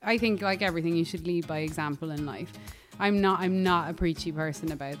I think like everything, you should lead by example in life. I'm not a preachy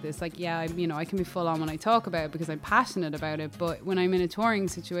person about this. Like, yeah, I can be full on when I talk about it because I'm passionate about it. But when I'm in a touring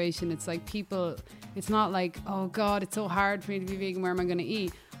situation, it's like it's not like, oh God, it's so hard for me to be vegan. Where am I going to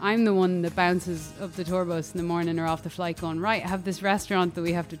eat? I'm the one that bounces up the tour bus in the morning or off the flight going, right, have this restaurant that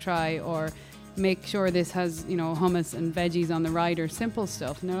we have to try, or make sure this has, hummus and veggies on the ride, or simple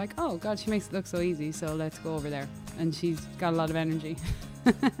stuff. And they're like, oh God, she makes it look so easy. So let's go over there. And she's got a lot of energy.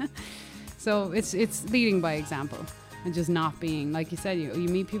 So it's leading by example. And just not being, like you said, you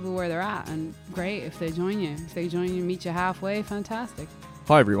meet people where they're at, and great if they join you. If they join you, meet you halfway, fantastic.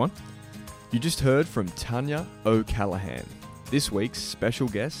 Hi everyone. You just heard from Tanya O'Callaghan, this week's special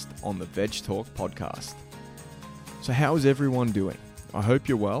guest on the Veg Talk podcast. So how is everyone doing? I hope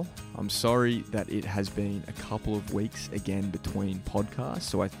you're well. I'm sorry that it has been a couple of weeks again between podcasts,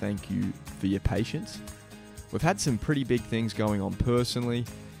 so I thank you for your patience. We've had some pretty big things going on personally,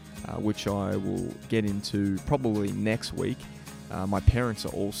 which I will get into probably next week. My parents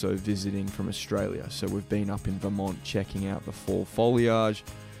are also visiting from Australia, so we've been up in Vermont checking out the fall foliage.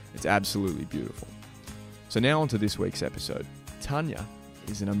 It's absolutely beautiful. So now on to this week's episode. Tanya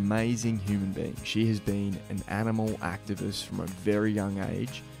is an amazing human being. She has been an animal activist from a very young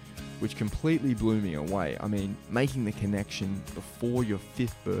age, which completely blew me away. I mean, making the connection before your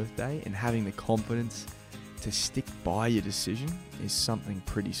 5th birthday and having the confidence to stick by your decision is something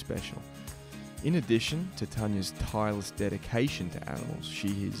pretty special. In addition to Tanya's tireless dedication to animals, she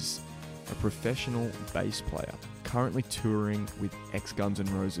is a professional bass player, currently touring with ex-Guns N'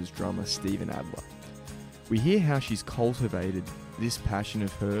 Roses drummer Steven Adler. We hear how she's cultivated this passion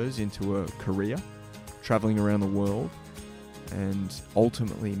of hers into a career, traveling around the world, and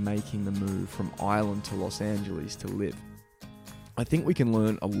ultimately making the move from Ireland to Los Angeles to live. I think we can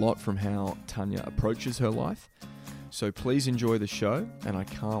learn a lot from how Tanya approaches her life, so please enjoy the show, and I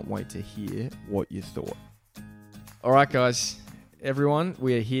can't wait to hear what you thought. All right, guys, everyone,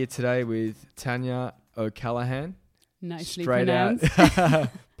 we are here today with Tanya O'Callaghan. Nicely pronounced.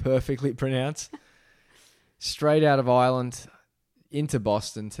 Perfectly pronounced. Straight out of Ireland into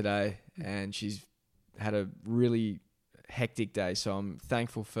Boston today, and she's had a really hectic day, so I'm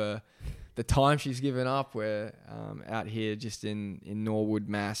thankful for the time she's given up. We're out here just in Norwood,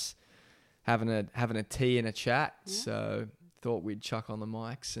 Mass, having a tea and a chat. Yeah. So thought we'd chuck on the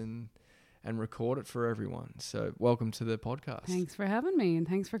mics and record it for everyone. So welcome to the podcast. Thanks for having me, and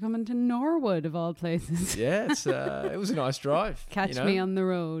thanks for coming to Norwood of all places. Yeah, it was a nice drive. Catch me on the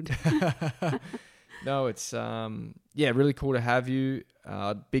road. No, it's really cool to have you.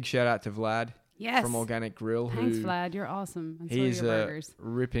 Big shout out to Vlad. Yes. From Organic Grill. Thanks, Vlad. You're awesome. And he is a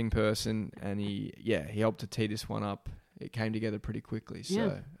ripping person, and he helped to tee this one up. It came together pretty quickly.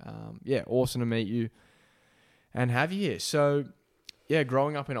 So, awesome to meet you and have you here. So,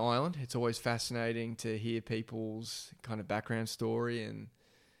 growing up in Ireland, it's always fascinating to hear people's kind of background story and,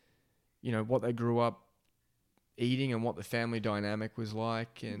 what they grew up eating and what the family dynamic was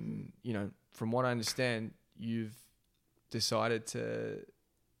like. And, from what I understand, you've decided to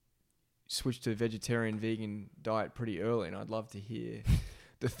switch to a vegetarian vegan diet pretty early, and I'd love to hear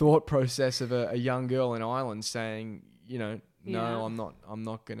the thought process of a young girl in Ireland saying, no,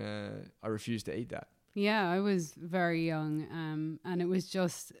 I refuse to eat that. Yeah, I was very young, and it was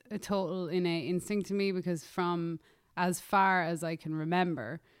just a total innate instinct to me, because from as far as I can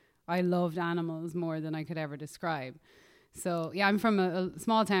remember, I loved animals more than I could ever describe. So I'm from a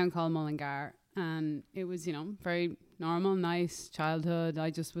small town called Mullingar, and it was, very normal, nice childhood. I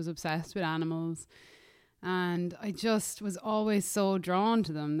just was obsessed with animals, and I just was always so drawn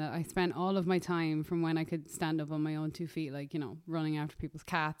to them that I spent all of my time from when I could stand up on my own 2 feet, like, running after people's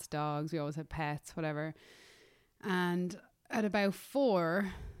cats, dogs. We always had pets, whatever. And at about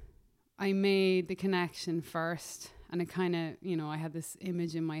 4, I made the connection first, and it kind of, I had this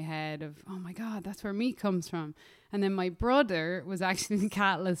image in my head of, oh my God, that's where meat comes from. And then my brother was actually the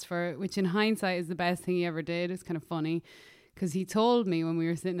catalyst for it, which in hindsight is the best thing he ever did. It's kind of funny, because he told me when we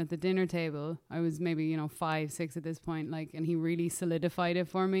were sitting at the dinner table, I was maybe, 5, 6 at this point, and he really solidified it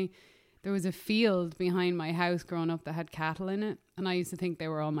for me. There was a field behind my house growing up that had cattle in it, and I used to think they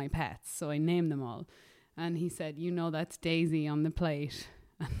were all my pets, so I named them all. And he said, that's Daisy on the plate.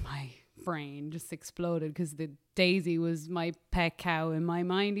 And my brain just exploded, because the Daisy was my pet cow in my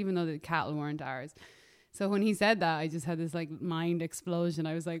mind, even though the cattle weren't ours. So when he said that, I just had this mind explosion.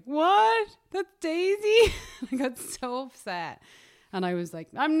 I was like, what? That's Daisy? I got so upset. And I was like,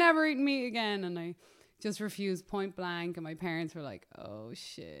 I'm never eating meat again. And I just refused point blank. And my parents were like, oh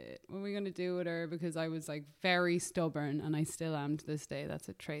shit, what are we going to do with her? Because I was very stubborn, and I still am to this day. That's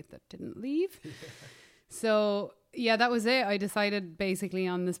a trait that didn't leave. So yeah, that was it. I decided basically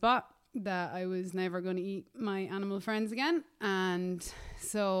on the spot that I was never going to eat my animal friends again. And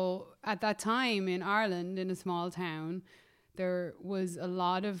so at that time in Ireland, in a small town, there was a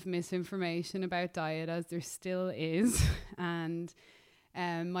lot of misinformation about diet, as there still is.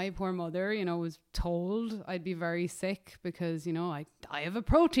 And my poor mother, was told I'd be very sick because, I have a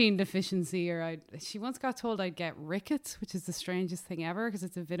protein deficiency, or she once got told I'd get rickets, which is the strangest thing ever because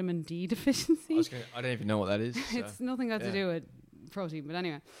it's a vitamin D deficiency. I don't even know what that is. So. It's nothing got to do with protein, but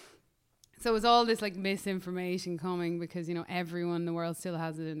anyway. So it was all this like misinformation coming because, everyone in the world still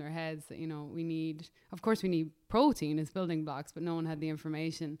has it in their heads that, we need protein as building blocks, but no one had the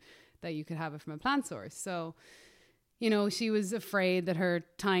information that you could have it from a plant source. So, she was afraid that her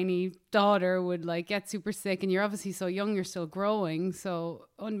tiny daughter would like get super sick, and you're obviously so young, you're still growing. So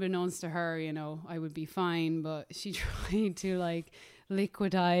unbeknownst to her, I would be fine, but she tried to like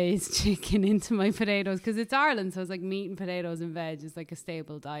liquidize chicken into my potatoes because it's Ireland. So it's like meat and potatoes and veg is like a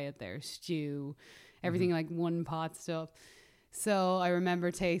staple diet there. Stew, everything like one pot stuff. So I remember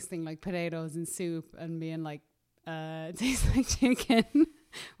tasting like potatoes and soup and being like, it tastes like chicken.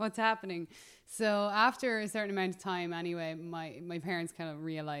 What's happening? So after a certain amount of time anyway, my parents kind of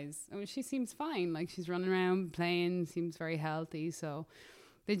realized, oh, she seems fine. Like she's running around playing, seems very healthy. So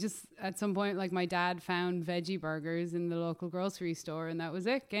they just, at some point, like my dad found veggie burgers in the local grocery store, and that was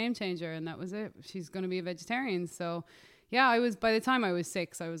it. Game changer. And that was it. She's going to be a vegetarian. So yeah, by the time I was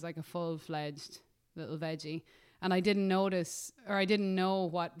 6, I was like a full-fledged little veggie. And I didn't notice, or I didn't know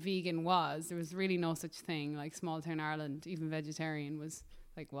what vegan was. There was really no such thing. Like small town Ireland, even vegetarian was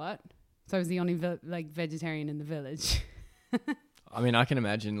like, what? So I was the only vegetarian in the village. I mean, I can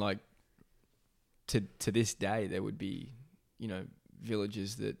imagine like to this day there would be,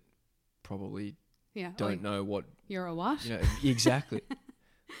 villages that probably don't know what you're a what? Exactly.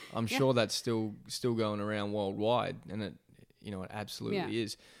 I'm sure that's still going around worldwide, and it absolutely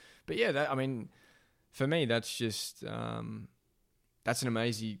is. But yeah, for me, that's just that's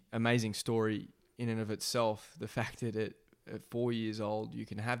an amazing story in and of itself. The fact that at 4 years old you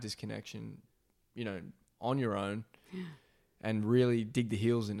can have this connection, on your own, and really dig the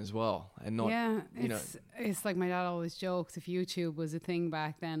heels in as well, and not. Yeah, it's like my dad always jokes. If YouTube was a thing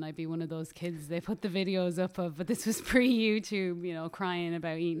back then, I'd be one of those kids they put the videos up of. But this was pre-YouTube, crying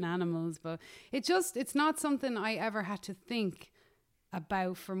about eating animals. But it's not something I ever had to think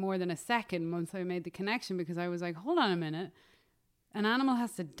about for more than a second once I made the connection, because I was like, hold on a minute, an animal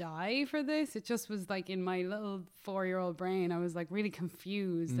has to die for this? It just was like in my little 4-year-old brain, I was like really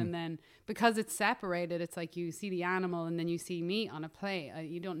confused. And then because it's separated, it's like you see the animal and then you see meat on a plate.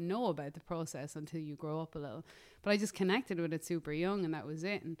 You don't know about the process until you grow up a little. But I just connected with it super young, and that was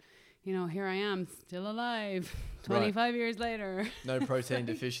it. And here I am, still alive, 25 years later. No protein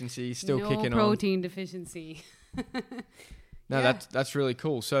deficiency, still kicking on. No protein deficiency. No, that's really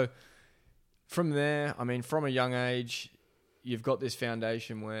cool. So from there, from a young age, you've got this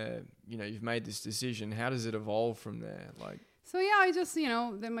foundation where, you've made this decision. How does it evolve from there? So yeah, I just,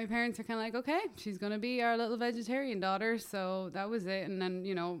 then my parents are kind of like, okay, she's going to be our little vegetarian daughter. So that was it. And then,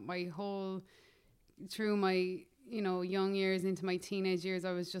 through my, young years into my teenage years,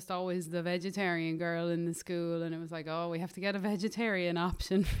 I was just always the vegetarian girl in the school. And it was like, oh, we have to get a vegetarian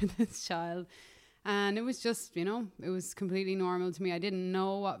option for this child. And it was just, it was completely normal to me. I didn't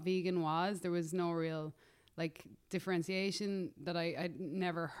know what vegan was. There was no real differentiation that I'd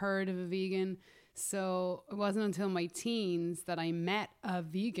never heard of a vegan. So it wasn't until my teens that I met a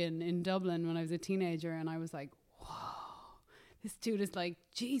vegan in Dublin when I was a teenager. And I was like, whoa, this dude is like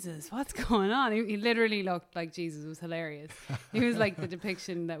Jesus. What's going on? He literally looked like Jesus. It was hilarious. He was like the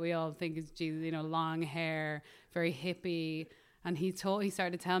depiction that we all think is Jesus, long hair, very hippie. And he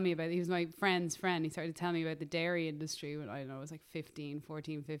started telling me about, he was my friend's friend. He started telling me about the dairy industry when I was like 15.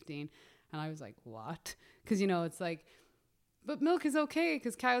 And I was like, what? Because, it's like, but milk is okay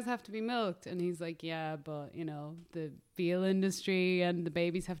because cows have to be milked. And he's like, yeah, but, the veal industry and the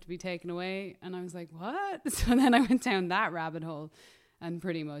babies have to be taken away. And I was like, what? So then I went down that rabbit hole and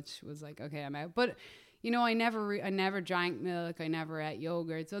pretty much was like, okay, I'm out. But, I never drank milk. I never ate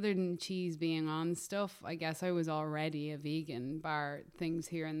yogurts other than cheese being on stuff. I guess I was already a vegan, bar things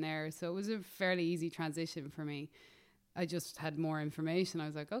here and there. So it was a fairly easy transition for me. I just had more information. I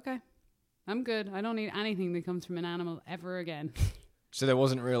was like, okay, I'm good. I don't need anything that comes from an animal ever again. So there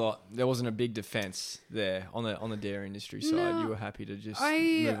wasn't a big defense there on the dairy industry side. No, you were happy to just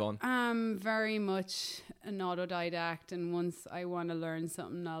move on. I'm very much an autodidact, and once I want to learn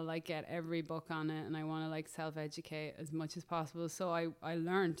something, I'll get every book on it, and I want to self-educate as much as possible. So I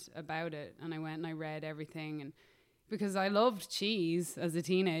learned about it, and I went and I read everything, and because I loved cheese as a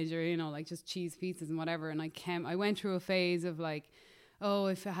teenager, you know, like just cheese pizzas and whatever. And I went through a phase of like, oh,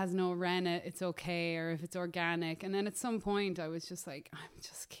 if it has no rennet, it's okay, or if it's organic. And then at some point I was just like, I'm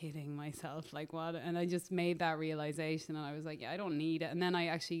just kidding myself, like what? And I just made that realization, and I was like, yeah, I don't need it. And then I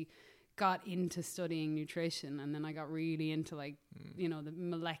actually got into studying nutrition, and then I got really into like, you know, the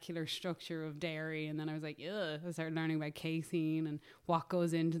molecular structure of dairy. And then I was like, ugh, I started learning about casein and what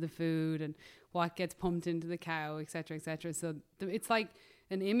goes into the food and what gets pumped into the cow, et cetera, et cetera. So it's like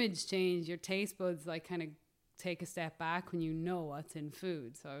an image change. Your taste buds like kind of take a step back when you know what's in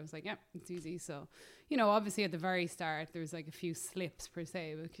food. So I was like, yeah, it's easy. So, you know, obviously at the very start there's like a few slips per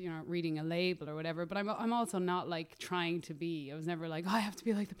se, like, you know, reading a label or whatever, but I'm also not like trying to be. I was never like, oh, I have to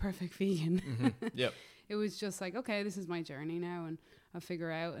be like the perfect vegan. Mm-hmm. Yep. It was just like, okay, this is my journey now, and I'll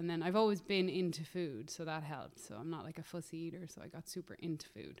figure out. And then I've always been into food, so that helped. So I'm not like a fussy eater, so I got super into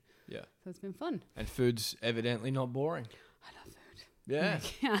food. Yeah. So it's been fun. And food's evidently not boring. I love food. Yeah.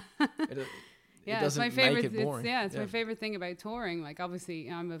 Like, yeah. It doesn't it's my favorite. make it boring. It's my favorite thing about touring. Like, obviously,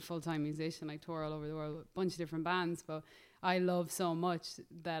 I'm a full-time musician. I tour all over the world with a bunch of different bands, but I love so much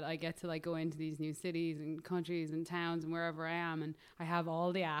that I get to like go into these new cities and countries and towns and wherever I am, and I have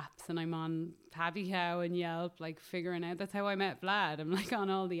all the apps, and I'm on Happy Cow and Yelp, like figuring out. That's how I met Vlad. I'm like on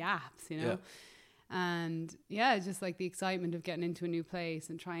all the apps, you know. Yeah. And yeah, just like the excitement of getting into a new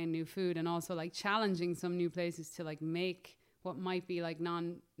place and trying new food, and also like challenging some new places to like make what might be like not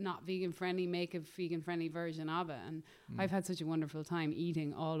vegan friendly, make a vegan friendly version of it. And I've had such a wonderful time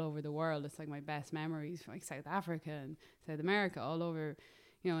eating all over the world. It's like my best memories, like South Africa and South America, all over,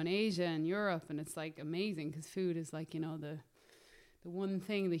 you know, in Asia and Europe. And it's like amazing because food is like, you know, the one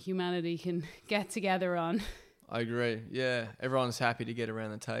thing that humanity can get together on. I agree. Yeah. Everyone's happy to get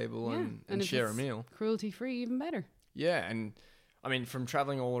around the table and share a meal. Cruelty free, even better. Yeah. And I mean, from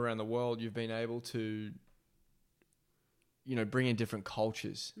traveling all around the world, you've been able to, you know, bring in different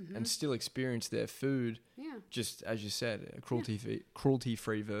cultures and still experience their food. Yeah. Just as you said, a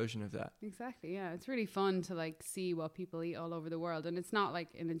cruelty-free version of that. Exactly. Yeah. It's really fun to like see what people eat all over the world. And it's not like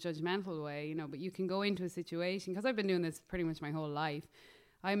in a judgmental way, you know, but you can go into a situation, because I've been doing this pretty much my whole life.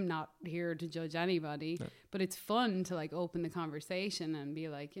 I'm not here to judge anybody, but it's fun to like open the conversation and be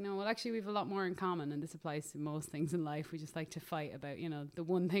like, you know, well, actually we have a lot more in common. And this applies to most things in life. We just like to fight about, you know, the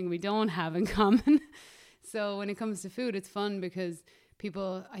one thing we don't have in common. So when it comes to food, it's fun because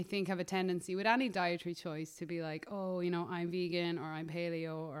people, I think, have a tendency with any dietary choice to be like, oh, you know, I'm vegan or I'm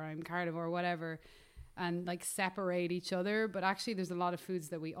paleo or I'm carnivore or whatever, and like separate each other. But actually there's a lot of foods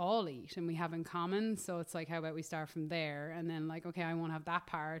that we all eat and we have in common. So it's like, how about we start from there? And then like, okay, I won't have that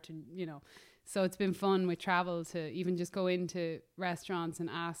part. And, you know, so it's been fun with travel to even just go into restaurants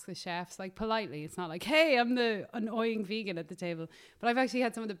and ask the chefs like politely. It's not like, hey, I'm the annoying vegan at the table. But I've actually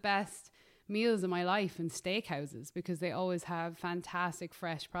had some of the best meals of my life in steakhouses, because they always have fantastic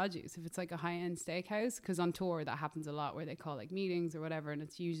fresh produce. If it's like a high-end steakhouse, because on tour that happens a lot where they call like meetings or whatever, and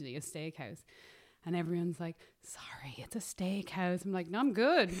it's usually a steakhouse, and everyone's like, sorry, it's a steakhouse. I'm like, no, I'm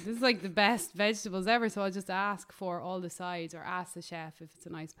good. This is like the best vegetables ever. So I'll just ask for all the sides, or ask the chef if it's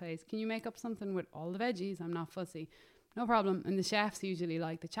a nice place, can you make up something with all the veggies? I'm not fussy. No problem. And the chefs usually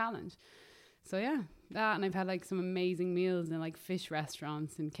like the challenge. So yeah, that, and I've had like some amazing meals in like fish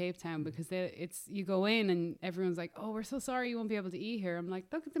restaurants in Cape Town, because you go in and everyone's like, oh, we're so sorry you won't be able to eat here. I'm like,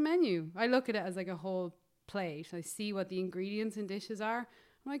 look at the menu. I look at it as like a whole plate. I see what the ingredients and dishes are.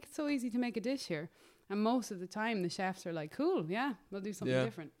 I'm like, it's so easy to make a dish here. And most of the time the chefs are like, cool, yeah, we'll do something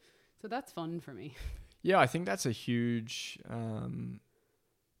different. So that's fun for me. Yeah, I think that's a huge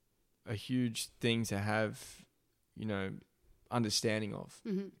thing to have, you know, understanding of.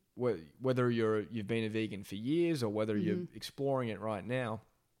 Mm-hmm. Whether you've been a vegan for years or whether you're exploring it right now,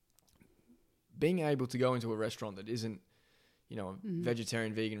 being able to go into a restaurant that isn't, you know, a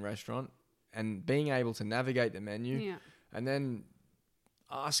vegetarian, vegan restaurant, and being able to navigate the menu and then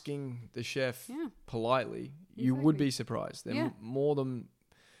asking the chef politely, you would be surprised. They're more than...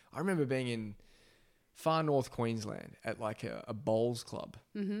 I remember being in far north Queensland at like a bowls club.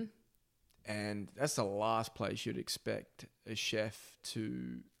 Mm-hmm. And that's the last place you'd expect a chef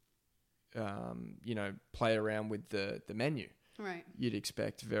to... you know, play around with the menu. Right. You'd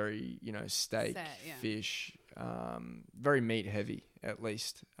expect very, you know, steak, fish, very meat heavy, at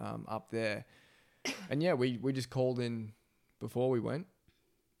least, up there. And yeah, we just called in before we went,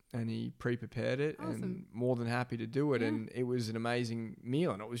 and he pre-prepared it. Awesome. And more than happy to do it. Yeah. And it was an amazing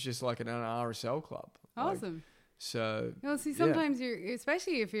meal, and it was just like an RSL club. Awesome. Like, so, well, see, sometimes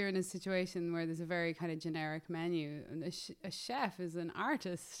especially if you're in a situation where there's a very kind of generic menu, and a chef is an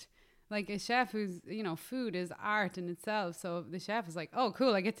artist like a chef who's, you know, food is art in itself. So the chef is like, oh,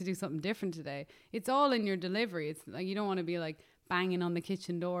 cool, I get to do something different today. It's all in your delivery. It's like, you don't want to be like banging on the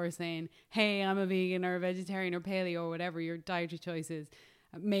kitchen door saying, hey, I'm a vegan or a vegetarian or paleo or whatever your dietary choice is.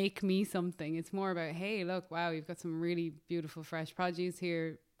 Make me something. It's more about, hey, look, wow, you've got some really beautiful fresh produce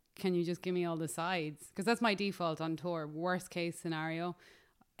here. Can you just give me all the sides? Because that's my default on tour. Worst case scenario,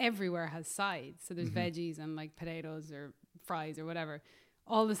 everywhere has sides. So there's veggies and like potatoes or fries or whatever.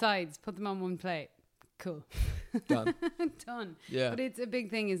 All the sides, put them on one plate. Cool. Done. Done. Yeah. But it's a big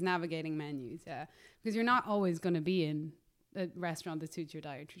thing is navigating menus. Yeah. Because you're not always going to be in a restaurant that suits your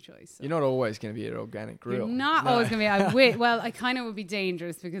dietary choice. So. You're not always going to be at Organic Grill. You're not always going to be. Well, I kind of would be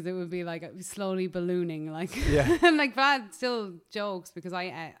dangerous because it would be like slowly ballooning. Like, and like bad still jokes because I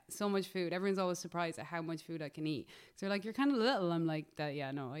ate so much food. Everyone's always surprised at how much food I can eat. So they're like, you're kind of little. I'm like,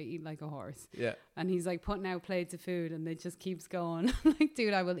 yeah, no, I eat like a horse. Yeah. And he's like putting out plates of food and it just keeps going. I'm like,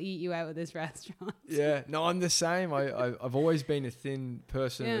 dude, I will eat you out of this restaurant. Yeah. No, I'm the same. I've always been a thin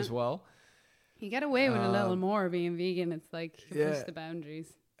person as well. You get away with a little more being vegan. It's like you push the boundaries.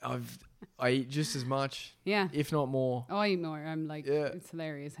 I eat just as much, if not more. Oh, I eat more. I'm like, it's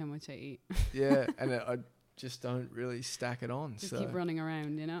hilarious how much I eat. Yeah, and I just don't really stack it on. Just keep running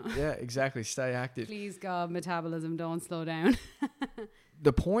around, you know? Yeah, exactly. Stay active. Please, God, metabolism, don't slow down.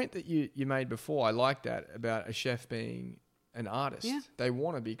 The point that you made before, I like that, about a chef being an artist. Yeah. They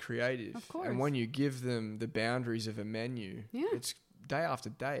want to be creative. Of course. And when you give them the boundaries of a menu, it's day after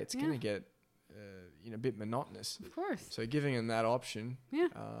day, it's going to get a bit monotonous. Of course. So giving them that option,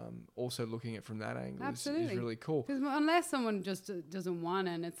 also looking at it from that angle is really cool. Because unless someone just doesn't want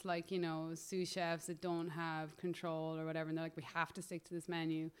it, and it's like, you know, sous chefs that don't have control or whatever, and they're like, we have to stick to this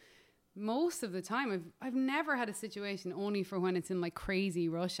menu. Most of the time, I've never had a situation, only for when it's in like crazy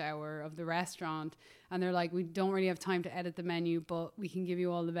rush hour of the restaurant, and they're like, we don't really have time to edit the menu, but we can give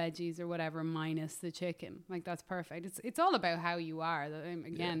you all the veggies or whatever minus the chicken. Like, that's perfect. It's all about how you are.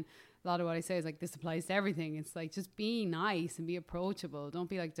 Again, a lot of what I say is like, this applies to everything. It's like, just be nice and be approachable. Don't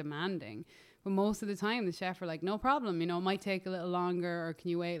be like demanding. But most of the time, the chef are like, no problem. You know, it might take a little longer, or can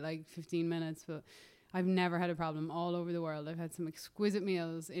you wait like 15 minutes? But I've never had a problem all over the world. I've had some exquisite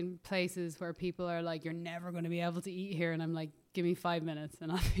meals in places where people are like, you're never going to be able to eat here. And I'm like, give me 5 minutes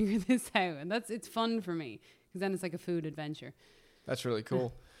and I'll figure this out. And it's fun for me because then it's like a food adventure. That's really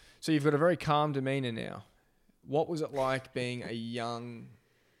cool. So you've got a very calm demeanor now. What was it like being a young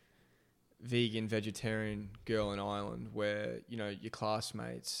vegan, vegetarian girl in Ireland where, you know, your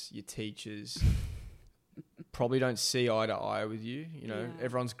classmates, your teachers probably don't see eye to eye with you? You know,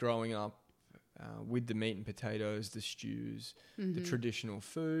 everyone's growing up with the meat and potatoes, the stews, the traditional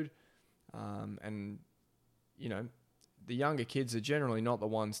food. And, you know, the younger kids are generally not the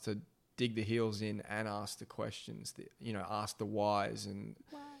ones to dig the heels in and ask the questions, ask the whys and...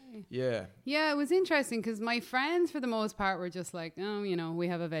 Why? Yeah, it was interesting because my friends for the most part were just like, oh, you know, we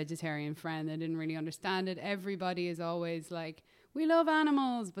have a vegetarian friend that didn't really understand it. Everybody is always like, we love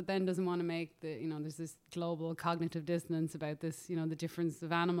animals, but then doesn't want to make there's this global cognitive dissonance about this, you know, the difference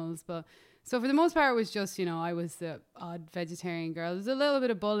of animals. But so for the most part, it was just, you know, I was the odd vegetarian girl. There's a little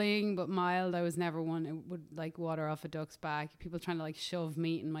bit of bullying, but mild. I was never one who would like water off a duck's back. People trying to like shove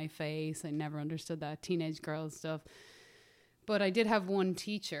meat in my face. I never understood that teenage girl stuff. But I did have one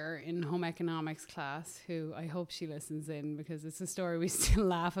teacher in home economics class who I hope she listens in because it's a story we still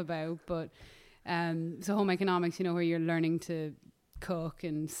laugh about. But so home economics, you know, where you're learning to cook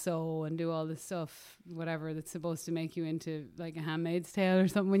and sew and do all this stuff, whatever that's supposed to make you into like a Handmaid's Tale or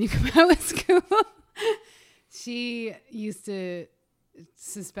something when you come out of school. She used to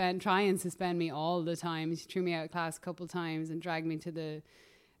try and suspend me all the time. She threw me out of class a couple of times and dragged me to the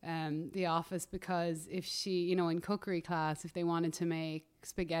office because if she, you know, in cookery class, if they wanted to make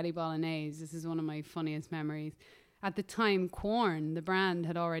spaghetti bolognese, this is one of my funniest memories. At the time, Quorn, the brand,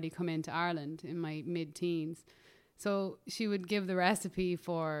 had already come into Ireland in my mid-teens. So she would give the recipe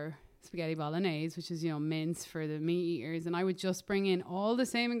for spaghetti bolognese, which is, you know, mince for the meat eaters. And I would just bring in all the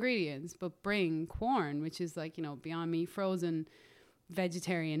same ingredients, but bring Quorn, which is like, you know, Beyond Meat frozen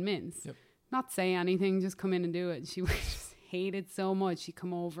vegetarian mince. Yep. Not say anything, just come in and do it. She would just hate it so much. She'd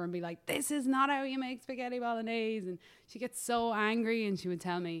come over and be like, this is not how you make spaghetti bolognese. And she gets so angry and she would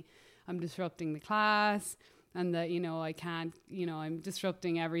tell me I'm disrupting the class and that, you know, I can't, you know, I'm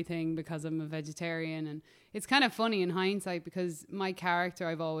disrupting everything because I'm a vegetarian. And it's kind of funny in hindsight because my character,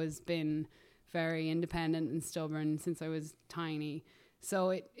 I've always been very independent and stubborn since I was tiny. So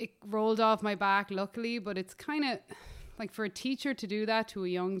it rolled off my back, luckily, but it's kind of like for a teacher to do that to a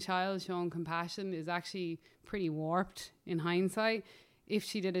young child, showing compassion is actually pretty warped in hindsight. If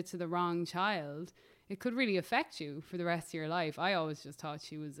she did it to the wrong child, it could really affect you for the rest of your life. I always just thought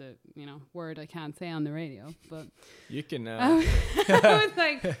she was a, word I can't say on the radio, but You can. I was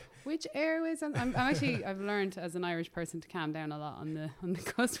like, which airways? I've learned as an Irish person to calm down a lot on the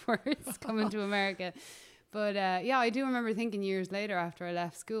cuss words coming to America. But yeah, I do remember thinking years later after I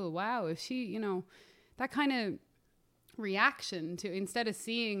left school, wow, if she, that kind of reaction to, instead of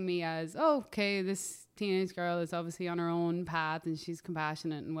seeing me as, oh, okay, this teenage girl is obviously on her own path and she's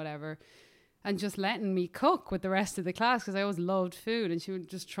compassionate and whatever, and just letting me cook with the rest of the class, because I always loved food, and she would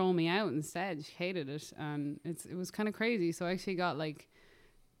just throw me out instead. She hated it, and it was kind of crazy. So I actually got like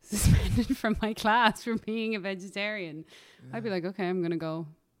suspended from my class for being a vegetarian. Yeah. I'd be like, okay, I'm gonna go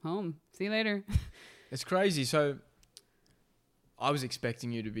home, see you later. It's crazy. So I was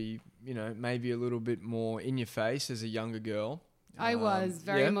expecting you to be, maybe a little bit more in your face as a younger girl. I was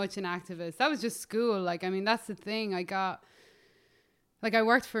very much an activist. That was just school. Like, I mean, that's the thing. I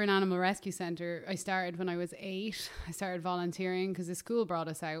worked for an animal rescue centre. I started when I was 8. I started volunteering because the school brought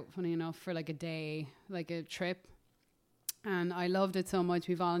us out, funny enough, for like a day, like a trip. And I loved it so much.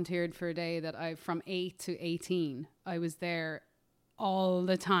 We volunteered for a day that from 8 to 18, I was there all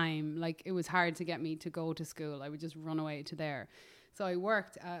the time. Like, it was hard to get me to go to school. I would just run away to there. So I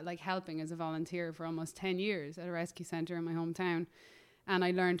worked helping as a volunteer for almost 10 years at a rescue centre in my hometown. And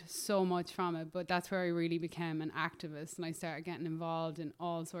I learned so much from it, but that's where I really became an activist, and I started getting involved in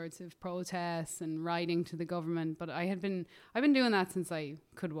all sorts of protests and writing to the government. But I've been doing that since I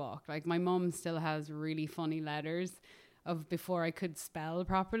could walk. Like, my mum still has really funny letters of before I could spell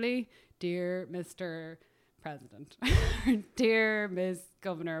properly. Dear Mr. President, dear Miss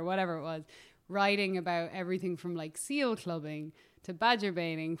Governor, whatever it was, writing about everything from like seal clubbing to badger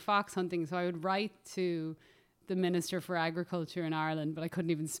baiting, fox hunting. So I would write to the Minister for Agriculture in Ireland, but I couldn't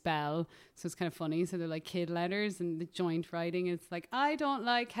even spell, so it's kind of funny. So they're like kid letters, and the joint writing, it's like, I don't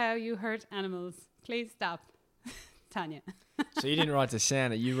like how you hurt animals, please stop. Tanya. So you didn't write to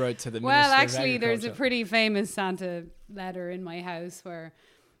Santa, you wrote to the Minister Well, of actually, there's a Agriculture. pretty famous Santa letter in my house where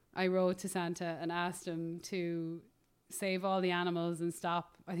I wrote to Santa and asked him to save all the animals and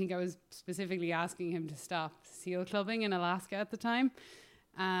stop. I think I was specifically asking him to stop seal clubbing in Alaska at the time.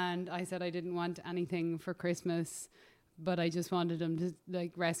 And I said I didn't want anything for Christmas, but I just wanted him to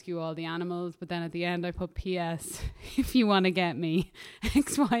like rescue all the animals. But then at the end I put P.S. if you want to get me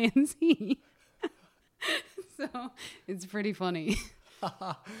X, Y, and Z. So it's pretty funny.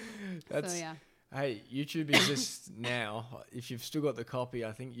 That's, so yeah. Hey, YouTube is just now. If you've still got the copy,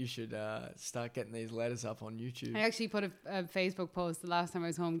 I think you should start getting these letters up on YouTube. I actually put a Facebook post the last time I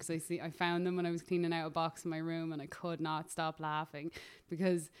was home because I found them when I was cleaning out a box in my room, and I could not stop laughing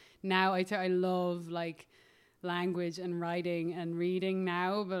because now I love like language and writing and reading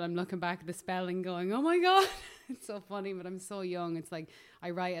now, but I'm looking back at the spelling going, oh my God, it's so funny, but I'm so young. It's like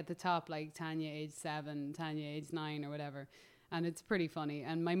I write at the top like Tanya age 7, Tanya age 9 or whatever. And it's pretty funny.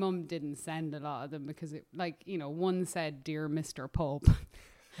 And my mum didn't send a lot of them because it, like, one said, Dear Mr. Pope.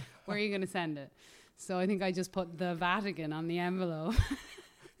 Where are you going to send it? So I think I just put the Vatican on the envelope.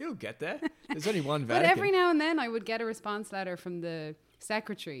 You'll get there. There's only one Vatican. But every now and then I would get a response letter from the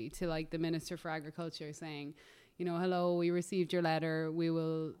secretary to like the Minister for Agriculture saying, hello, we received your letter. We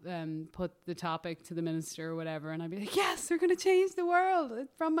will put the topic to the minister or whatever. And I'd be like, yes, they're going to change the world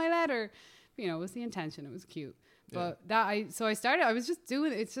from my letter. It was the intention. It was cute. But I was just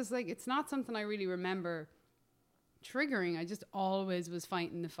doing it. It's just like, it's not something I really remember triggering. I just always was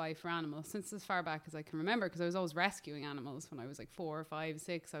fighting the fight for animals since as far back as I can remember, because I was always rescuing animals when I was like 4, 5,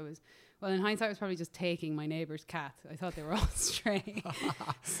 6. In hindsight, I was probably just taking my neighbor's cat. I thought they were all stray.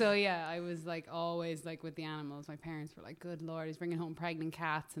 So yeah, I was like always like with the animals. My parents were like, good Lord, he's bringing home pregnant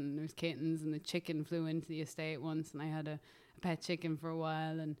cats, and there's kittens, and the chicken flew into the estate once, and I had a pet chicken for a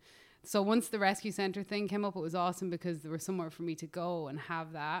while. And so once the rescue centre thing came up, it was awesome because there was somewhere for me to go and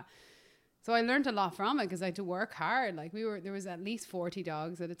have that. So I learned a lot from it because I had to work hard. Like there was at least 40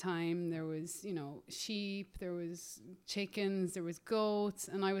 dogs at a time. There was, sheep, there was chickens, there was goats.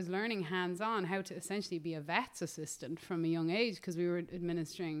 And I was learning hands-on how to essentially be a vet's assistant from a young age because we were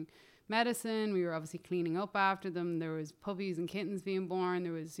administering medicine. We were obviously cleaning up after them. There was puppies and kittens being born.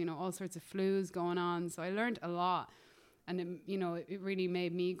 There was, all sorts of flus going on. So I learned a lot. And it really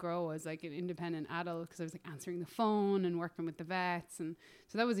made me grow as like an independent adult because I was like answering the phone and working with the vets. And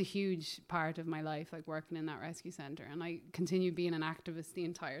so that was a huge part of my life, like working in that rescue centre. And I continued being an activist the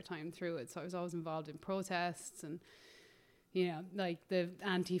entire time through it. So I was always involved in protests and, like the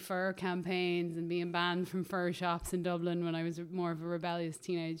anti-fur campaigns and being banned from fur shops in Dublin when I was more of a rebellious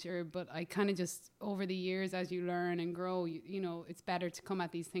teenager. But I kind of just, over the years, as you learn and grow, it's better to come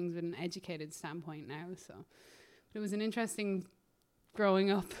at these things with an educated standpoint now. So it was an interesting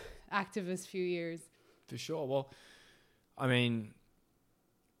growing up activist few years. For sure. Well, I mean,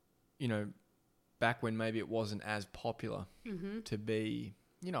 back when maybe it wasn't as popular to be,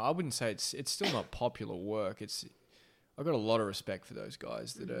 I wouldn't say it's still not popular work. I've got a lot of respect for those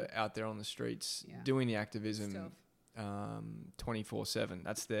guys that are out there on the streets doing the activism 24/7.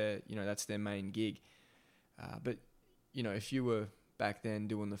 That's their main gig. But if you were back then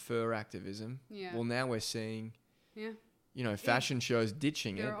doing the fur activism, well, now we're seeing, fashion shows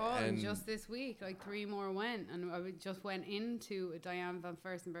ditching it. They're all, and just this week, like 3 more went, and I just went into a Diane van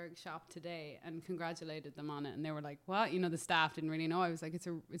Furstenberg shop today and congratulated them on it, and they were like, "What?" The staff didn't really know. I was like,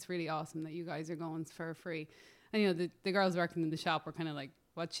 "It's really awesome that you guys are going for free." And the girls working in the shop were kind of like,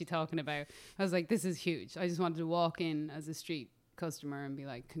 "What's she talking about?" I was like, "This is huge." I just wanted to walk in as a street customer and be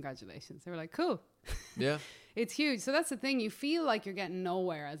like, "Congratulations." They were like, "Cool." Yeah. It's huge. So that's the thing. You feel like you're getting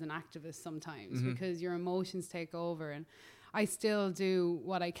nowhere as an activist sometimes because your emotions take over. And I still do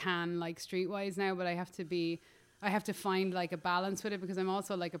what I can, like streetwise now, but I have to find like a balance with it because I'm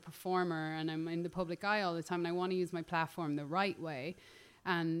also like a performer and I'm in the public eye all the time. And I want to use my platform the right way.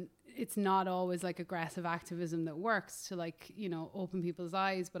 And it's not always like aggressive activism that works to like, open people's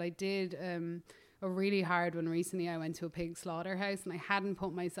eyes. But I did a really hard one recently. I went to a pig slaughterhouse and I hadn't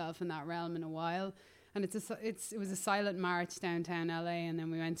put myself in that realm in a while. And it was a silent march downtown LA, and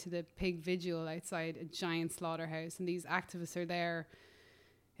then we went to the pig vigil outside a giant slaughterhouse, and these activists are there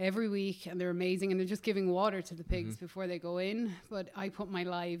every week and they're amazing, and they're just giving water to the pigs before they go in. But I put my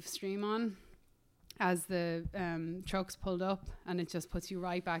live stream on as the trucks pulled up, and it just puts you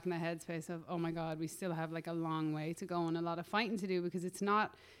right back in the headspace of, oh my God, we still have like a long way to go and a lot of fighting to do, because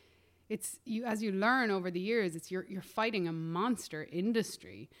as you learn over the years, you're fighting a monster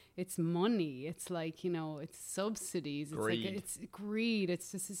industry. It's money. It's like, it's subsidies. It's greed.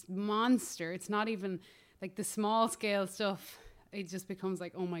 It's just this monster. It's not even like the small scale stuff. It just becomes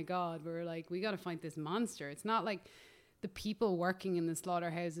like, oh my God, we're like, we got to fight this monster. It's not like the people working in the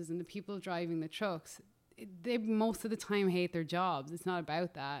slaughterhouses and the people driving the trucks. They most of the time hate their jobs. It's not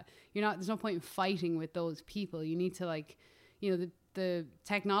about that. There's no point in fighting with those people. You need to the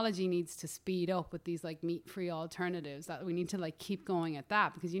technology needs to speed up with these like meat-free alternatives. That we need to like keep going at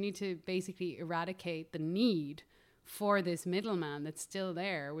that, because you need to basically eradicate the need for this middleman that's still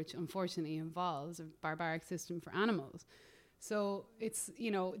there, which unfortunately involves a barbaric system for animals. So it's,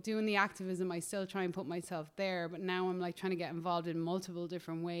 doing the activism, I still try and put myself there, but now I'm like trying to get involved in multiple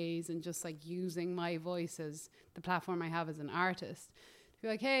different ways and just like using my voice as the platform I have as an artist to be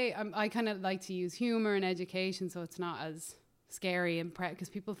like, hey, I kind of like to use humor and education so it's not as scary and because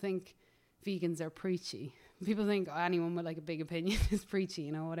people think vegans are preachy. People think anyone with like a big opinion is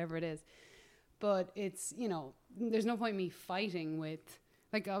preachy, whatever it is. But it's, there's no point in me fighting with,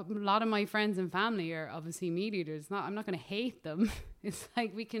 like, a lot of my friends and family are obviously meat eaters. I'm not going to hate them. It's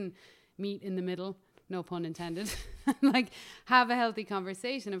like we can meet in the middle, no pun intended, like have a healthy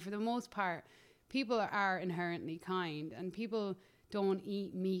conversation. And for the most part, people are inherently kind, and people don't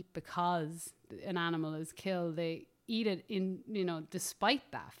eat meat because an animal is killed. They eat it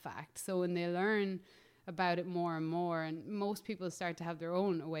despite that fact. So when they learn about it more and more, and most people start to have their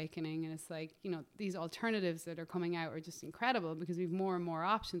own awakening, and it's like, these alternatives that are coming out are just incredible because we have more and more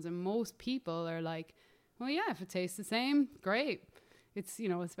options, and most people are like, well, yeah, if it tastes the same, great. It's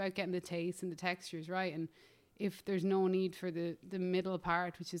it's about getting the taste and the textures right, and if there's no need for the middle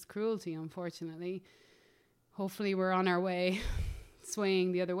part, which is cruelty, unfortunately, hopefully we're on our way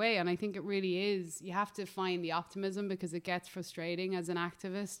swaying the other way. And I think it really is, you have to find the optimism, because it gets frustrating as an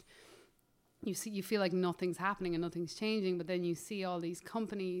activist. You feel like nothing's happening and nothing's changing, but then you see all these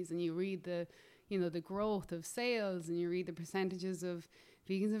companies and you read the growth of sales, and you read the percentages of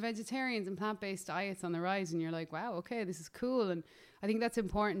vegans and vegetarians and plant-based diets on the rise, and you're like, wow, okay, this is cool. And I think that's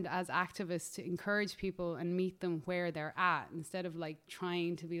important as activists, to encourage people and meet them where they're at, instead of like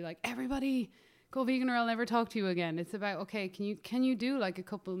trying to be like, everybody go vegan or I'll never talk to you again. It's about, okay, can you do like a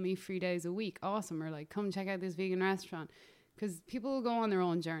couple meat-free days a week? Awesome. Or like, come check out this vegan restaurant. Because people will go on their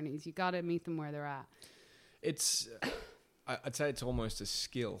own journeys. You got to meet them where they're at. I'd say it's almost a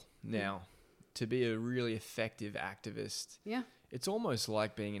skill now to be a really effective activist. Yeah. It's almost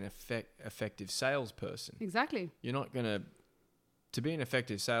like being an effective salesperson. Exactly. You're not going to be an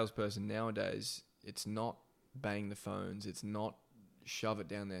effective salesperson nowadays, it's not bang the phones. It's not shove it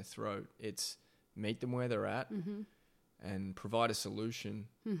down their throat. It's meet them where they're at and provide a solution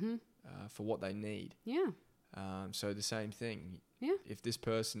for what they need. Yeah. So the same thing. Yeah. If this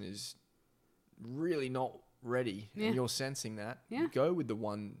person is really not ready and you're sensing that, go with the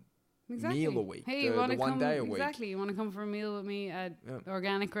one meal a week, Hey, the one day a week. Exactly. You want to come for a meal with me at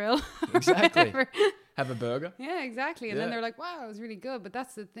Organic Grill? Exactly. Have a burger. Yeah, exactly. And then they're like, wow, it was really good. But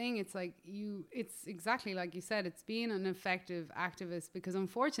that's the thing. It's like it's exactly like you said, it's being an effective activist, because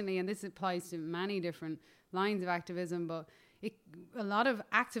unfortunately, and this applies to many different lines of activism, but a lot of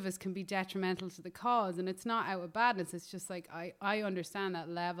activists can be detrimental to the cause, and it's not out of badness. It's just like, I understand that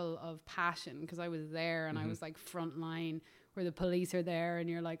level of passion, because I was there and I was like front line where the police are there and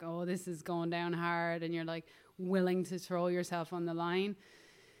you're like, oh, this is going down hard, and you're like willing to throw yourself on the line.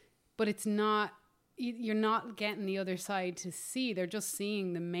 But it's not, you're not getting the other side to see. They're just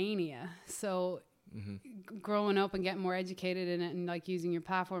seeing the mania. So growing up and getting more educated in it, and like using your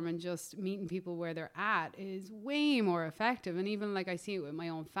platform and just meeting people where they're at, is way more effective. And even like I see it with my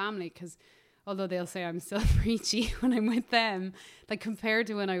own family, because although they'll say I'm still preachy when I'm with them, like compared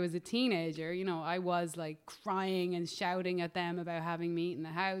to when I was a teenager, you know, I was like crying and shouting at them about having meat in the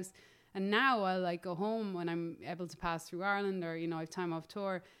house. And now I'll like go home when I'm able to pass through Ireland, or, you know, I have time off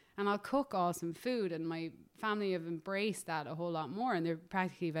tour, and I'll cook awesome food. And my family have embraced that a whole lot more, and they're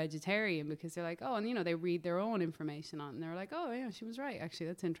practically vegetarian, because they're like, oh, and you know, they read their own information on it, and they're like, oh yeah, she was right, actually,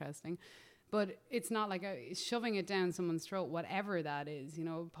 that's interesting. But it's not like shoving it down someone's throat, whatever that is, you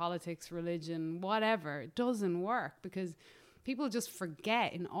know, politics, religion, whatever. It doesn't work, because people just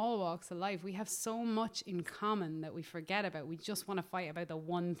forget in all walks of life. We have so much in common that we forget about. We just want to fight about the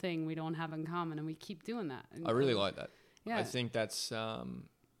one thing we don't have in common, and we keep doing that. I really like that. Yeah. I think that's...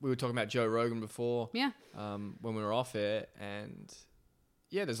 we were talking about Joe Rogan before, when we were off air, and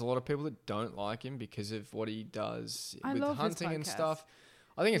yeah, there's a lot of people that don't like him because of what he does with hunting and stuff.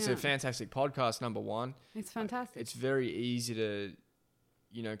 I think it's a fantastic podcast, number one. It's fantastic. It's very easy to,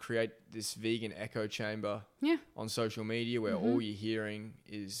 you know, create this vegan echo chamber on social media where all you're hearing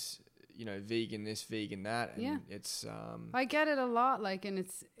is, you know, vegan this, vegan that. And it's... I get it a lot, like, and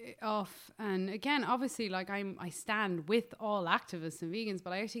it's off. And again, obviously, like, I stand with all activists and vegans,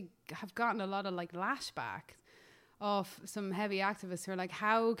 but I actually have gotten a lot of, like, lashback of some heavy activists who are like,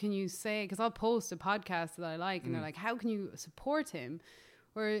 how can you say... Because I'll post a podcast that I like, and they're like, how can you support him?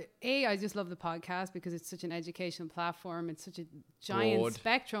 Where, I just love the podcast because it's such an educational platform. It's such a giant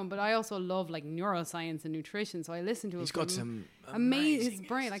spectrum, but I also love like neuroscience and nutrition. So I listen to it. He's got some amazing... It's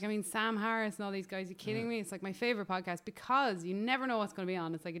brilliant. Like, I mean, Sam Harris and all these guys, are you kidding me? It's like my favorite podcast, because you never know what's going to be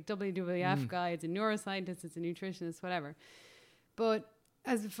on. It's like a WWF guy. It's a neuroscientist. It's a nutritionist, whatever. But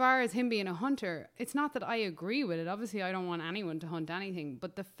as far as him being a hunter, it's not that I agree with it. Obviously, I don't want anyone to hunt anything.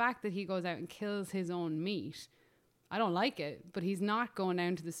 But the fact that he goes out and kills his own meat... I don't like it, but he's not going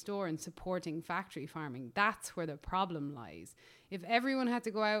down to the store and supporting factory farming. That's where the problem lies. If everyone had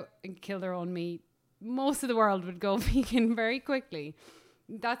to go out and kill their own meat, most of the world would go vegan very quickly.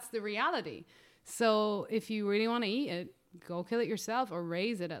 That's the reality. So if you really want to eat it, go kill it yourself, or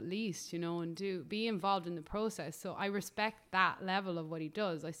raise it at least, you know, and be involved in the process. So I respect that level of what he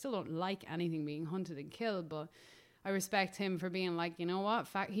does. I still don't like anything being hunted and killed, but I respect him for being like, you know what,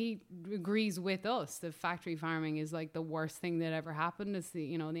 he agrees with us that factory farming is like the worst thing that ever happened. It's the,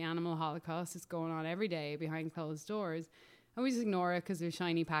 you know, the animal holocaust is going on every day behind closed doors. And we just ignore it because there's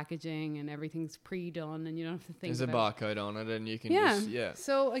shiny packaging and everything's pre-done, and you don't have to think there's about a barcode on it, and you can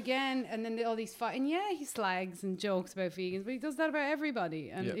So again, and then all these and he slags and jokes about vegans, but he does that about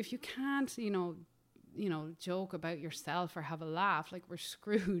everybody. And if you can't, you know, joke about yourself or have a laugh, like, we're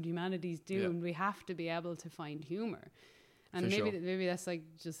screwed. Humanity's doomed. We have to be able to find humor. And maybe that's like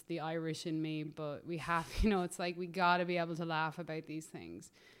just the Irish in me, but we have, you know, it's like we got to be able to laugh about these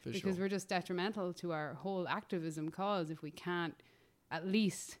things, because we're just detrimental to our whole activism cause if we can't at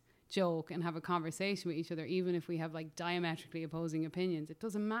least joke and have a conversation with each other, even if we have like diametrically opposing opinions. It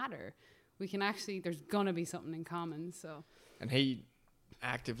doesn't matter. We can actually, there's going to be something in common. So, and he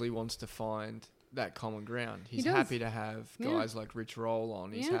actively wants to find that common ground. He's happy to have guys like Rich Roll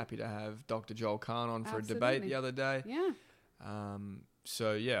on. He's happy to have Dr. Joel Kahn on for a debate the other day.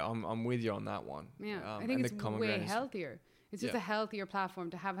 So yeah, I'm with you on that one. I think it's way healthier. It's just a healthier platform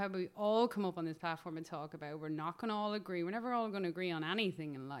to have how we all come up on this platform and talk about. We're not going to all agree. We're never all going to agree on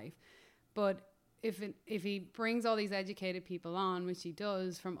anything in life. But if he brings all these educated people on, which he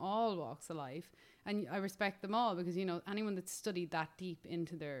does from all walks of life, and I respect them all, because, you know, anyone that's studied that deep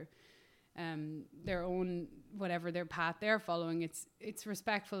into their own, whatever their path they're following, it's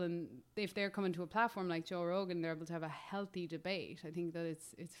respectful. And if they're coming to a platform like Joe Rogan, they're able to have a healthy debate. I think that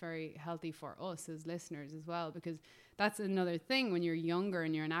it's very healthy for us as listeners as well, because that's another thing. When you're younger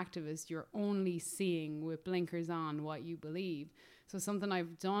and you're an activist, you're only seeing with blinkers on what you believe. So something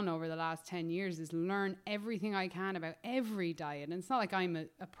I've done over the last 10 years is learn everything I can about every diet. And it's not like I'm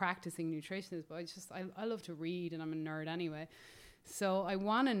a practicing nutritionist, but I love to read, and I'm a nerd anyway. So I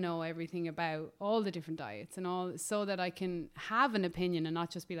want to know everything about all the different diets and all, so that I can have an opinion and not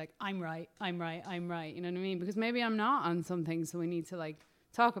just be like, I'm right. You know what I mean? Because maybe I'm not on something, so we need to like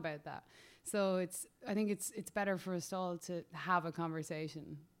talk about that. So I think it's better for us all to have a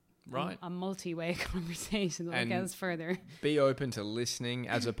conversation. Right. A multi-way conversation that goes further. Be open to listening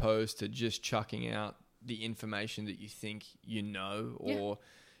as opposed to just chucking out the information that you think you know, or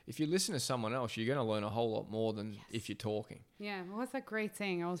if you listen to someone else, you're going to learn a whole lot more than if you're talking. Yeah. Well, what's that great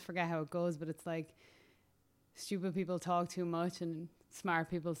saying? I always forget how it goes, but it's like stupid people talk too much and smart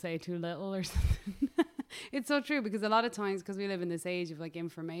people say too little or something. It's so true, because a lot of times, because we live in this age of like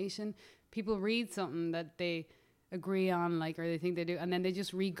information, people read something that they agree on, like, or they think they do, and then they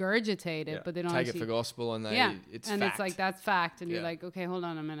just regurgitate it, but they don't take it for gospel, and it's and fact. It's like, that's fact, and you're like, okay, hold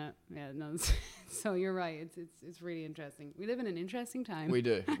on a minute. Yeah, no. So you're right. It's really interesting. We live in an interesting time. We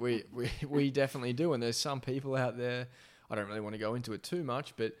do. We definitely do. And there's some people out there, I don't really want to go into it too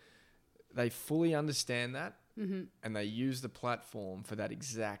much, but they fully understand that, and they use the platform for that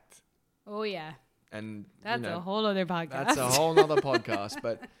exact. Oh yeah. And that's a whole other podcast. That's a whole nother podcast,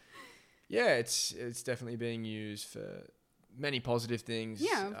 but. Yeah, it's definitely being used for many positive things.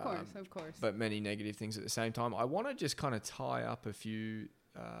 Yeah, of course. But many negative things at the same time. I want to just kind of tie up a few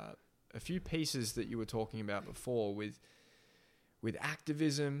pieces that you were talking about before with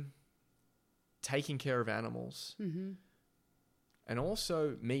activism, taking care of animals, and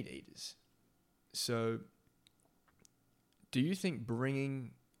also meat eaters. So, do you think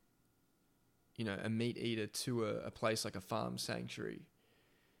bringing, a meat eater to a place like a farm sanctuary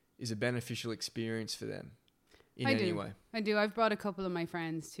is a beneficial experience for them in any way? I do. I've brought a couple of my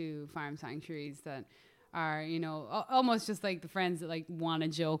friends to farm sanctuaries that are, almost just like the friends that like want to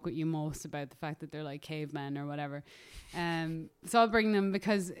joke with you most about the fact that they're like cavemen or whatever. So I'll bring them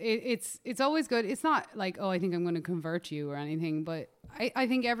because it's always good. It's not like, oh, I think I'm going to convert you or anything, but I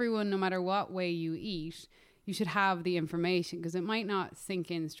think everyone, no matter what way you eat, you should have the information, because it might not sink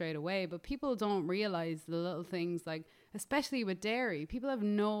in straight away, but people don't realize the little things, like, especially with dairy. People have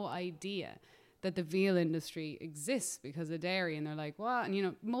no idea that the veal industry exists because of dairy, and they're like, what?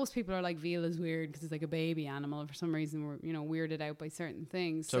 And, most people are like, veal is weird because it's like a baby animal. For some reason, we're, weirded out by certain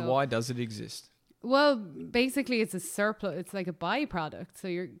things. So why does it exist? Well, basically, it's a surplus. It's like a byproduct. So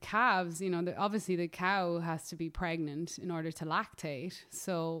your calves, obviously the cow has to be pregnant in order to lactate.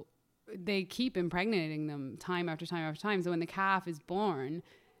 So they keep impregnating them time after time after time. So when the calf is born,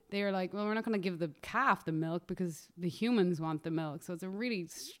 they're like, well, we're not going to give the calf the milk because the humans want the milk. So it's a really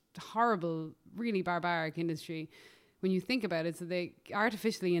horrible, really barbaric industry when you think about it. So they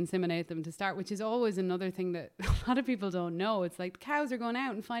artificially inseminate them to start, which is always another thing that a lot of people don't know. It's like the cows are going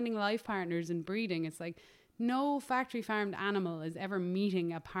out and finding life partners and breeding. It's like no factory farmed animal is ever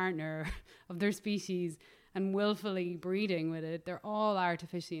meeting a partner of their species and willfully breeding with it. They're all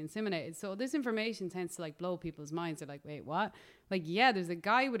artificially inseminated. So this information tends to like blow people's minds. They're like, wait, what? Like, yeah, there's a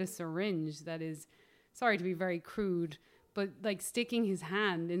guy with a syringe that is, sorry to be very crude, but like sticking his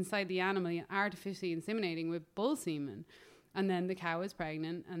hand inside the animal and artificially inseminating with bull semen. And then the cow is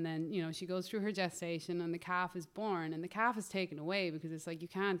pregnant, and then, she goes through her gestation and the calf is born, and the calf is taken away because it's like you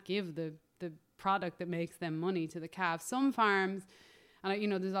can't give the product that makes them money to the calf. Some farms,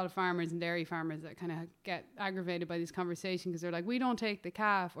 and there's a lot of farmers and dairy farmers that kind of get aggravated by this conversation because they're like, we don't take the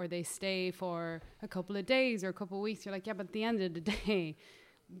calf, or they stay for a couple of days or a couple of weeks. You're like, yeah, but at the end of the day,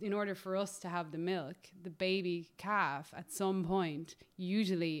 in order for us to have the milk, the baby calf at some point,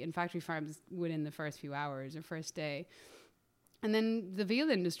 usually in factory farms within the first few hours or first day. And then the veal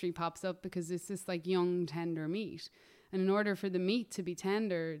industry pops up because it's this like young, tender meat. And in order for the meat to be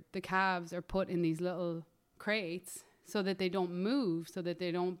tender, the calves are put in these little crates so that they don't move, so that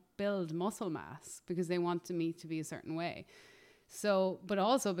they don't build muscle mass, because they want the meat to be a certain way. So, but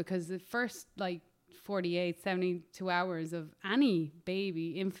also because the first like 48, 72 hours of any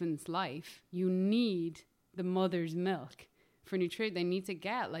baby infant's life, you need the mother's milk for nutrition. They need to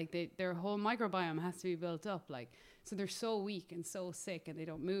get like their whole microbiome has to be built up. Like, so they're so weak and so sick and they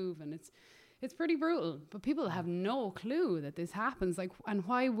don't move, and it's pretty brutal. But people have no clue that this happens. Like, and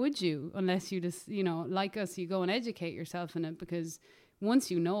why would you, unless you just, like us, you go and educate yourself in it, because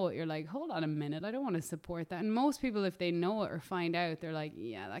once you know it, you're like, hold on a minute, I don't want to support that. And most people, if they know it or find out, they're like,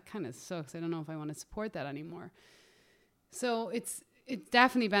 yeah, that kind of sucks. I don't know if I want to support that anymore. So it's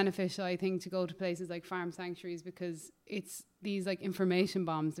definitely beneficial, I think, to go to places like farm sanctuaries, because it's these like information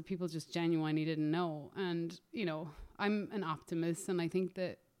bombs that people just genuinely didn't know. And, I'm an optimist, and I think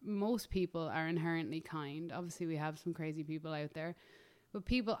that most people are inherently kind. Obviously, we have some crazy people out there, but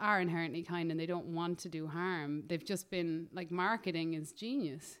people are inherently kind and they don't want to do harm. They've just been like, marketing is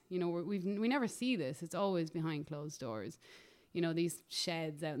genius. We never see this. It's always behind closed doors. these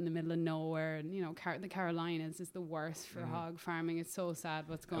sheds out in the middle of nowhere. And, the Carolinas is the worst for hog farming. It's so sad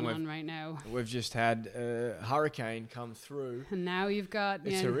what's going on right now. We've just had a hurricane come through. And now you've got...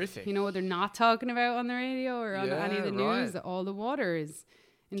 It's horrific. You know what they're not talking about on the radio or on any of the news? That all the water is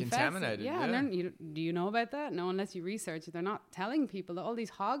contaminated. Yeah. And do you know about that? No, unless you research it. They're not telling people that all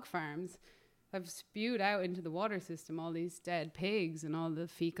these hog farms have spewed out into the water system all these dead pigs and all the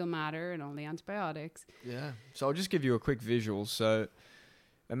fecal matter and all the antibiotics. Yeah. So I'll just give you a quick visual. So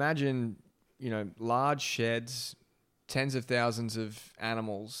imagine, large sheds, tens of thousands of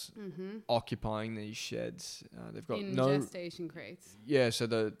animals occupying these sheds. They've got in gestation crates. Yeah. So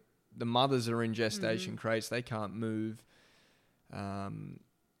the mothers are in gestation crates. They can't move.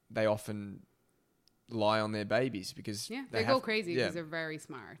 They often lie on their babies because they go crazy because they're very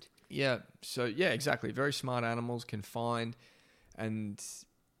smart. Yeah. So, exactly. Very smart animals, confined. And,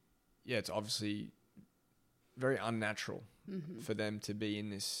 it's obviously very unnatural for them to be in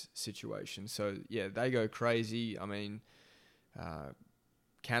this situation. So, they go crazy. I mean,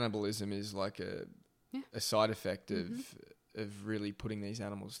 cannibalism is like a side effect of really putting these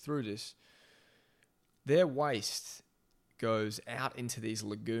animals through this. Their waste goes out into these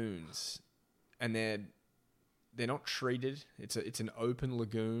lagoons, and they're not treated. It's an open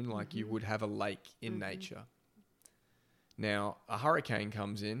lagoon like you would have a lake in nature. Now, a hurricane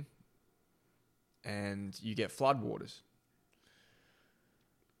comes in and you get floodwaters.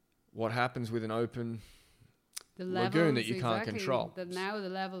 What happens with an open lagoon that you can't control? Now the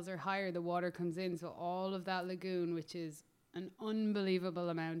levels are higher, the water comes in, so all of that lagoon, which is an unbelievable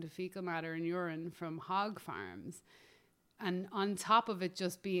amount of fecal matter and urine from hog farms, and on top of it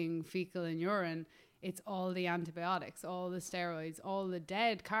just being fecal and urine, it's all the antibiotics, all the steroids, all the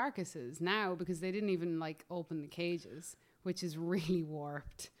dead carcasses now because they didn't even open the cages, which is really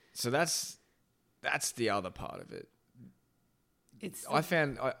warped. So that's the other part of it.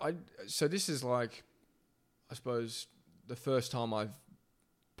 So this is I suppose the first time I've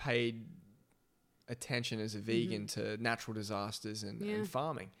paid attention as a vegan to natural disasters and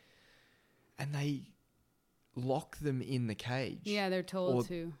farming, and they lock them in the cage. Yeah, they're told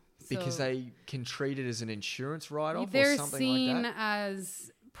to. Because they can treat it as an insurance write-off or something like that? They're seen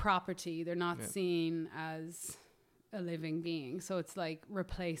as property. They're not seen as a living being. So it's like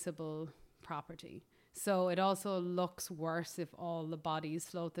replaceable property. So it also looks worse if all the bodies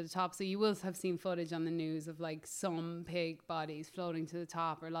float to the top. So you will have seen footage on the news of some pig bodies floating to the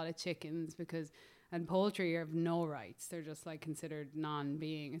top, or a lot of chickens, and poultry have no rights. They're just considered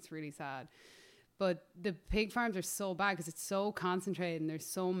non-being. It's really sad. But the pig farms are so bad because it's so concentrated and there's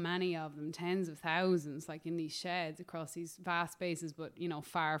so many of them, tens of thousands, in these sheds across these vast spaces, but,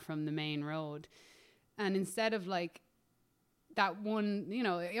 far from the main road. And instead of that one,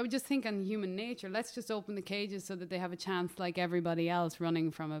 I would just think on human nature, let's just open the cages so that they have a chance like everybody else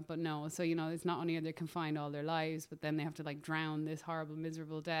running from it. But no, so, it's not only are they confined all their lives, but then they have to drown this horrible,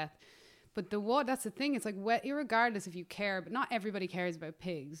 miserable death. But that's the thing. It's irregardless if you care, but not everybody cares about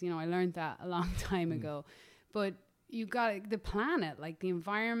pigs. I learned that a long time ago. But you got the planet, the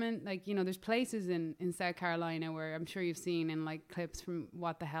environment, there's places in South Carolina where I'm sure you've seen in clips from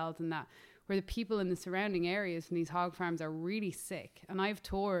What the Health and that, where the people in the surrounding areas from these hog farms are really sick. And I've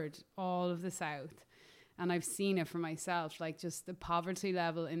toured all of the South and I've seen it for myself, just the poverty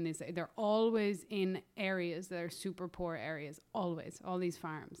level in this. They're always in areas that are super poor areas, always, all these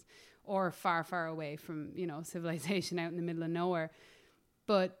farms. Or far, far away from, civilization out in the middle of nowhere.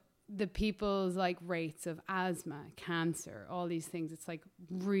 But the people's rates of asthma, cancer, all these things, it's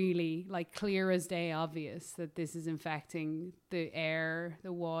really clear as day obvious that this is infecting the air,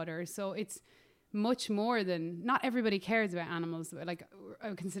 the water. So it's much more than, not everybody cares about animals. I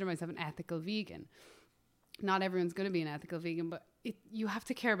would consider myself an ethical vegan. Not everyone's going to be an ethical vegan, but you have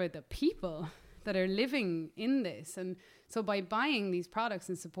to care about the people that are living in this. And so by buying these products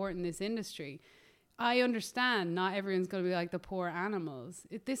and supporting this industry, I understand not everyone's going to be like the poor animals.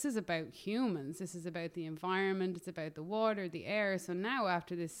 This is about humans. This is about the environment. It's about the water, the air. So now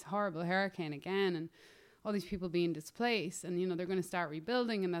after this horrible hurricane again and all these people being displaced and, they're going to start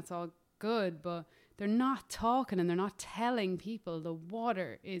rebuilding and that's all good, but they're not talking and they're not telling people the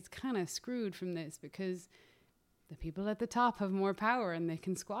water is kind of screwed from this because the people at the top have more power and they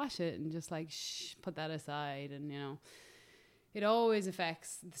can squash it and just put that aside. And, it always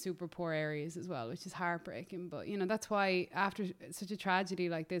affects the super poor areas as well, which is heartbreaking. But, that's why after such a tragedy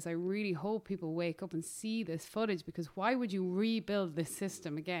like this, I really hope people wake up and see this footage, because why would you rebuild this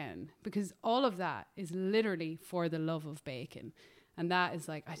system again? Because all of that is literally for the love of bacon. And that is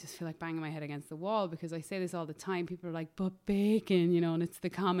I just feel like banging my head against the wall, because I say this all the time. People are like, but bacon, and it's the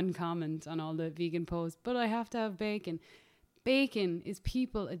common comment on all the vegan posts, but I have to have bacon. Bacon is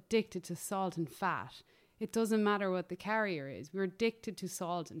people addicted to salt and fat. It doesn't matter what the carrier is. We're addicted to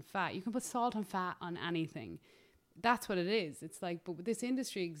salt and fat. You can put salt and fat on anything. That's what it is. It's like, but this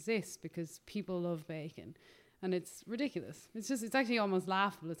industry exists because people love bacon. And it's ridiculous. It's actually almost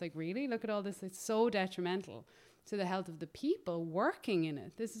laughable. It's like, really? Look at all this. It's so detrimental to the health of the people working in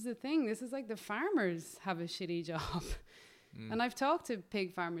it. This is the thing. This is like the farmers have a shitty job. And I've talked to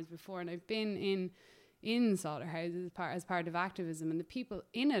pig farmers before, and I've been in slaughterhouses as part of activism, and the people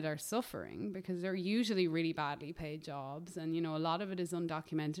in it are suffering because they're usually really badly paid jobs, and a lot of it is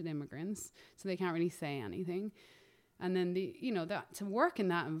undocumented immigrants, so they can't really say anything. And then that to work in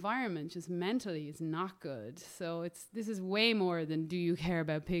that environment just mentally is not good. So this is way more than, do you care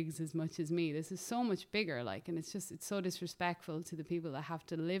about pigs as much as me? This is so much bigger, and it's so disrespectful to the people that have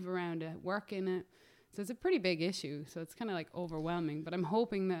to live around it, work in it. So it's a pretty big issue. So it's kind of overwhelming, but I'm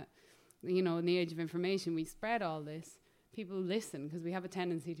hoping that, in the age of information, we spread all this, people listen, because we have a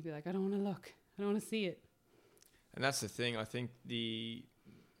tendency to be like, I don't want to look, I don't want to see it. And that's the thing. I think the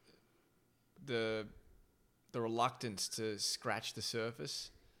reluctance to scratch the surface.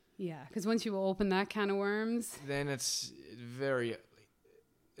 Yeah, because once you open that can of worms, then it's very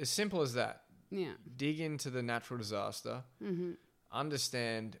as simple as that. Yeah. Dig into the natural disaster,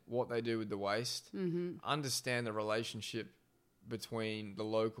 understand what they do with the waste, understand the relationship between the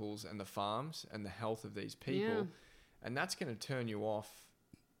locals and the farms and the health of these people. And that's going to turn you off.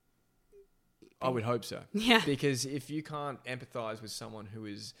 I would hope so. Yeah. Because if you can't empathize with someone who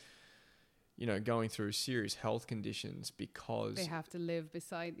is, going through serious health conditions because they have to live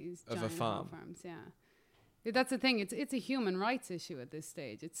beside these of giant a farm. farms. Yeah. That's the thing. It's a human rights issue at this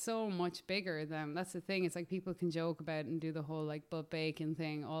stage. It's so much bigger than, that's the thing. It's like people can joke about and do the whole butt bacon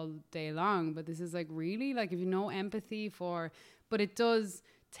thing all day long, but this is really if you know empathy for, but it does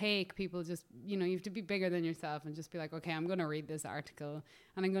take people just, you have to be bigger than yourself and just be like, okay, I'm going to read this article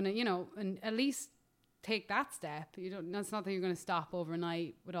and I'm going to, and at least take that step. That's not that you're going to stop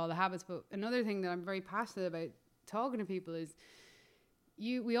overnight with all the habits, but another thing that I'm very passionate about talking to people is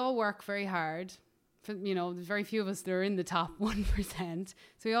we all work very hard. There's very few of us that are in the top 1%.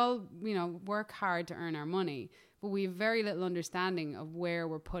 So we all, work hard to earn our money, but we have very little understanding of where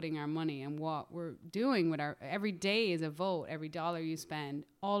we're putting our money and what we're doing with every day is a vote, every dollar you spend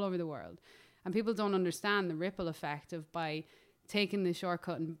all over the world. And people don't understand the ripple effect of by taking the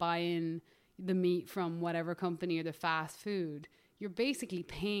shortcut and buying the meat from whatever company or the fast food, you're basically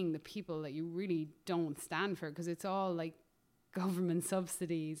paying the people that you really don't stand for, because it's all government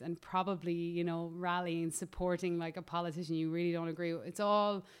subsidies and probably, rallying, supporting a politician you really don't agree with. It's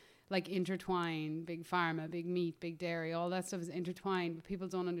all intertwined. Big pharma, big meat, big dairy, all that stuff is intertwined, but people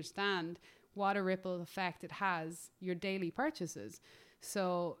don't understand what a ripple effect it has, your daily purchases.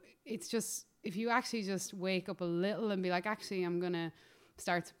 So it's just, if you actually just wake up a little and be like, actually, I'm going to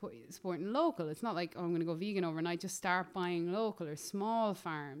start supporting local. It's not like, oh, I'm going to go vegan overnight. Just start buying local or small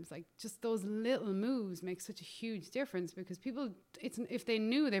farms. Just those little moves make such a huge difference, because people, if they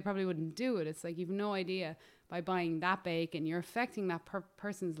knew, they probably wouldn't do it. It's you've no idea, by buying that bacon, you're affecting that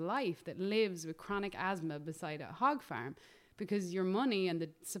person's life that lives with chronic asthma beside a hog farm, because your money and the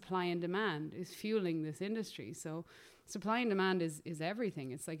supply and demand is fueling this industry. So supply and demand is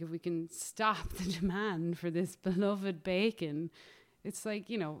everything. It's if we can stop the demand for this beloved bacon, it's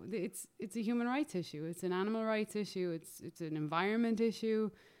it's a human rights issue. It's an animal rights issue. It's an environment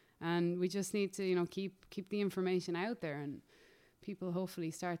issue, and we just need to keep the information out there, and people hopefully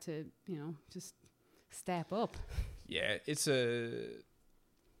start to just step up. Yeah,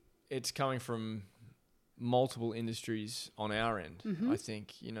 it's coming from multiple industries on our end. I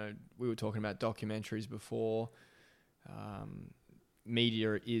think we were talking about documentaries before.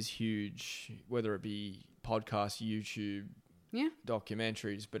 Media is huge, whether it be podcasts, YouTube. Yeah,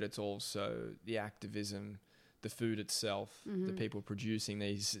 documentaries, but it's also the activism, the food itself, the people producing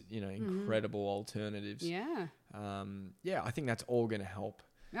these, incredible alternatives. Yeah. I think that's all going to help.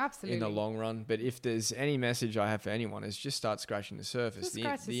 Absolutely. In the long run. But if there's any message I have for anyone, is just start scratching the surface.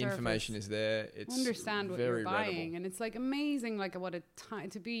 The information is there. It's understand what you're buying, readable. And it's amazing, what a time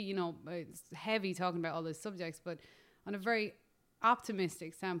to be. It's heavy talking about all those subjects, but on a very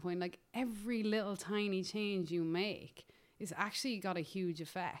optimistic standpoint, every little tiny change you make is actually got a huge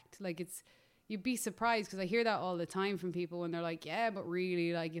effect. You'd be surprised, because I hear that all the time from people when they're like, yeah, but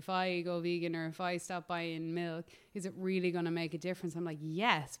really, if I go vegan or if I stop buying milk, is it really going to make a difference? I'm like,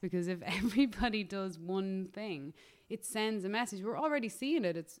 yes, because if everybody does one thing, it sends a message. We're already seeing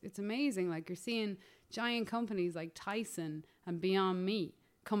it. It's amazing. You're seeing giant companies like Tyson and Beyond Meat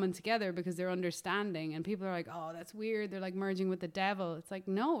coming together because they're understanding, and people are like, oh, that's weird. They're merging with the devil. It's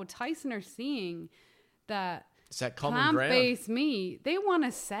no, Tyson are seeing that It's that common ground. Plant-based meat, they want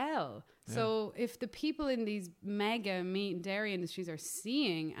to sell. Yeah. So if the people in these mega meat and dairy industries are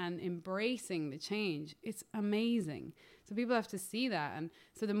seeing and embracing the change, it's amazing. So people have to see that. And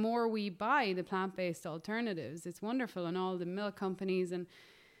so the more we buy the plant-based alternatives, it's wonderful. And all the milk companies, and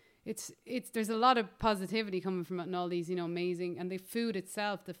it's there's a lot of positivity coming from it, and all these, you know, amazing, and the food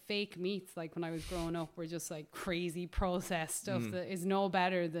itself, the fake meats, like when I was growing up, were just like crazy processed stuff that is no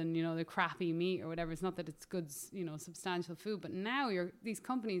better than, you know, the crappy meat or whatever. It's not that it's good, you know, substantial food, but now these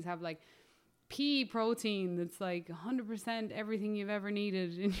companies have like pea protein that's like 100% everything you've ever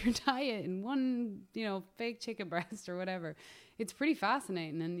needed in your diet in one, you know, fake chicken breast or whatever. It's pretty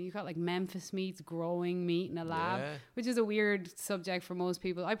fascinating. And you've got like Memphis meats, growing meat in a lab, which is a weird subject for most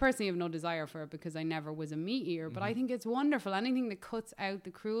people. I personally have no desire for it because I never was a meat eater, but I think it's wonderful. Anything that cuts out the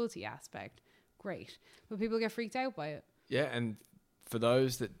cruelty aspect, great. But people get freaked out by it. Yeah, and for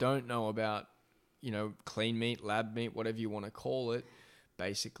those that don't know about, you know, clean meat, lab meat, whatever you want to call it,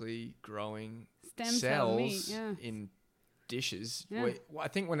 basically growing stem cell meat, in dishes. Yeah. I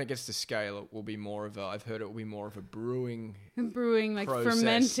think when it gets to scale, it will be more of I've heard it will be more of a brewing like process.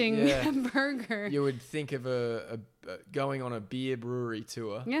 Fermenting a burger. You would think of a going on a beer brewery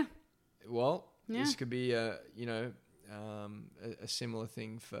tour. Yeah. Well, this could be a similar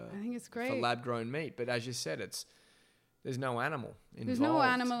thing for, I think it's great, for lab grown meat. But as you said, there's no animal involved. There's no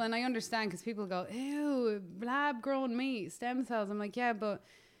animal, and I understand because people go, ew, lab-grown meat, stem cells. I'm like, yeah, but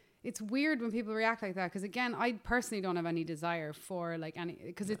it's weird when people react like that because, again, I personally don't have any desire for, like, any...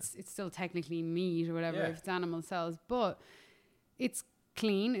 Because it's still technically meat or whatever if it's animal cells, but it's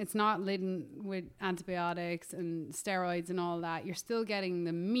clean. It's not laden with antibiotics and steroids and all that. You're still getting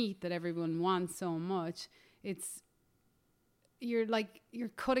the meat that everyone wants so much. You're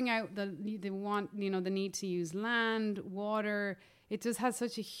cutting out the need to use land, water. It just has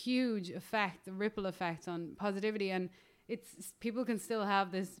such a huge effect, the ripple effect on positivity. And people can still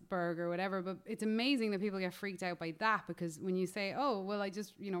have this burger or whatever, but it's amazing that people get freaked out by that, because when you say, oh, well, I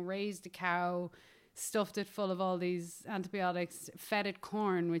just, you know, raised a cow, stuffed it full of all these antibiotics, fed it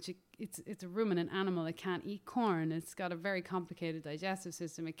corn, which it's a ruminant animal. It can't eat corn. It's got a very complicated digestive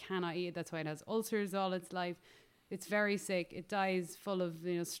system. It cannot eat it. That's why it has ulcers all its life. It's very sick. It dies full of,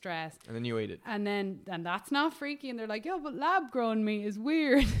 you know, stress. And then you eat it. And that's not freaky. And they're like, yo, but lab grown meat is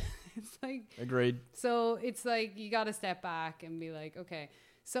weird. It's like... Agreed. So it's like, you got to step back and be like, okay.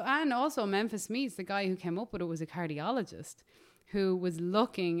 So, and also Memphis Meats, the guy who came up with it was a cardiologist who was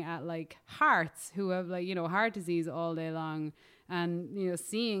looking at like hearts who have, like, you know, heart disease all day long, and, you know,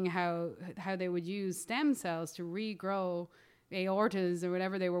 seeing how they would use stem cells to regrow aortas or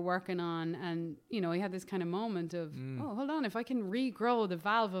whatever they were working on. And, you know, he had this kind of moment of, oh, hold on, if I can regrow the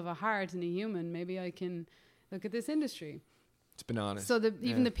valve of a heart in a human, maybe I can look at this industry. It's bananas. So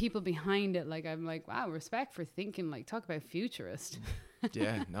even the people behind it, like, I'm like, wow, respect for thinking, like, talk about futurist.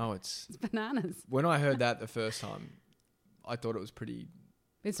 Yeah, no, it's bananas. When I heard that the first time, I thought it was pretty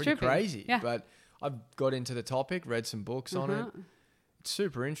crazy. Yeah. But I've got into the topic, read some books on it. It's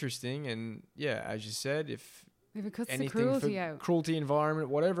super interesting. And yeah, as you said, if it cuts anything the cruelty for out, cruelty, environment,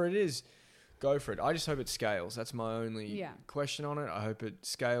 whatever it is, go for it. I just hope it scales. That's my only question on it. I hope it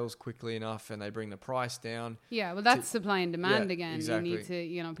scales quickly enough and they bring the price down. Yeah, well, that's supply and demand again. Exactly. You need to,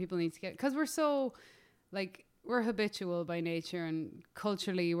 you know, people need to get... Because we're so, like, we're habitual by nature, and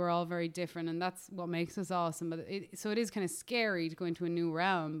culturally we're all very different, and that's what makes us awesome. But so it is kind of scary to go into a new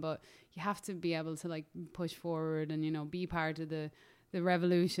realm, but you have to be able to, like, push forward and, you know, be part of the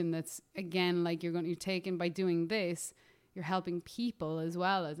revolution that's, again, like, you're taken by doing this, you're helping people as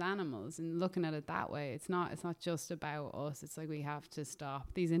well as animals, and looking at it that way. It's not just about us. It's like, we have to stop.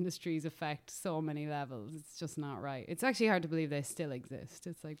 These industries affect so many levels. It's just not right. It's actually hard to believe they still exist.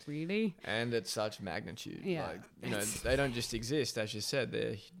 It's like, really? And at such magnitude. Yeah. Like, you know, they don't just exist, as you said,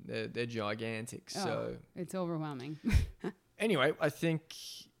 they're gigantic. So it's overwhelming. Anyway, I think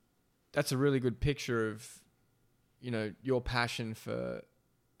that's a really good picture of, you know, your passion for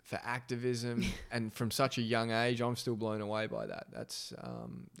activism, and from such a young age. I'm still blown away by that.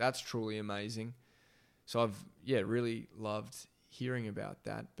 That's truly amazing. So I've really loved hearing about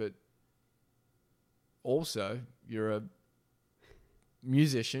that. But also, you're a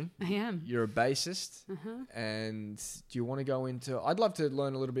musician. I am. You're a bassist. And do you want to go into... I'd love to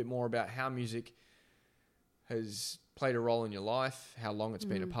learn a little bit more about how music has played a role in your life, how long it's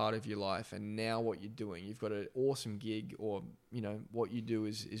been a part of your life, and now what you're doing. You've got an awesome gig, or, you know, what you do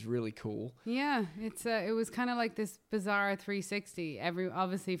is really cool. Yeah, it was kind of like this bizarre 360.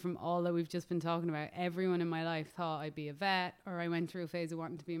 Obviously, from all that we've just been talking about, everyone in my life thought I'd be a vet, or I went through a phase of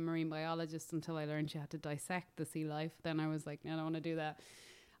wanting to be a marine biologist until I learned you had to dissect the sea life. Then I was like, no, I don't want to do that.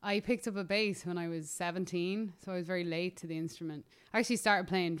 I picked up a bass when I was 17, so I was very late to the instrument. I actually started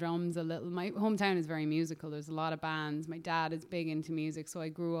playing drums a little. My hometown is very musical. There's a lot of bands. My dad is big into music, so I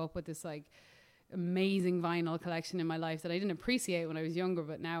grew up with this like amazing vinyl collection in my life that I didn't appreciate when I was younger,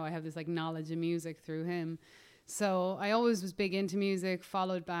 but now I have this like knowledge of music through him. So I always was big into music,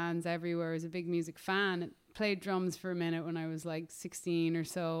 followed bands everywhere, was a big music fan, played drums for a minute when I was like 16 or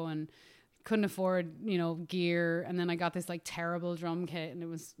so, and couldn't afford, gear. And then I got this like terrible drum kit, and it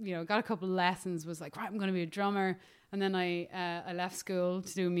was, got a couple of lessons, was like, right, I'm going to be a drummer. And then I left school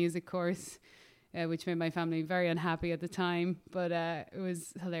to do a music course, which made my family very unhappy at the time, but it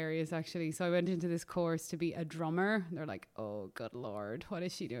was hilarious actually. So I went into this course to be a drummer. They're like, oh good Lord, what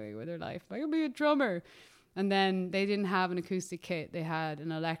is she doing with her life? I'm going to be a drummer. And then they didn't have an acoustic kit. They had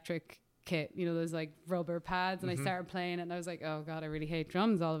an electric kit, those like rubber pads. And I started playing it, and I was like, oh God, I really hate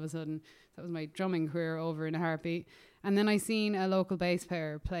drums all of a sudden. That was my drumming career over in a heartbeat. And then I seen a local bass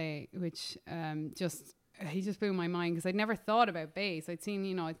player play, which he just blew my mind, because I'd never thought about bass. I'd seen,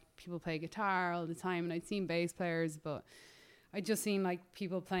 people play guitar all the time, and I'd seen bass players, but I'd just seen like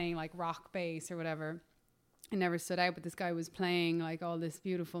people playing like rock bass or whatever. It never stood out, but this guy was playing like all this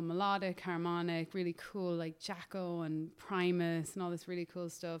beautiful melodic, harmonic, really cool, like Jacko and Primus and all this really cool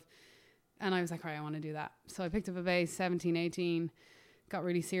stuff. And I was like, right, I want to do that. So I picked up a bass, 17, 18, got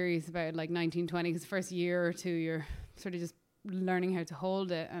really serious about it, like 19, 20, because the first year or two, you're sort of just learning how to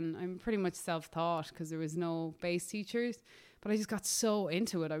hold it. And I'm pretty much self-taught because there was no bass teachers, but I just got so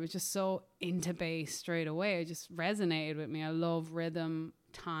into it. I was just so into bass straight away. It just resonated with me. I love rhythm,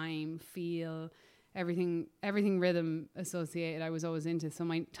 time, feel, everything rhythm associated I was always into. So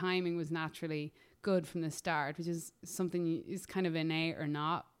my timing was naturally good from the start, which is something is kind of innate or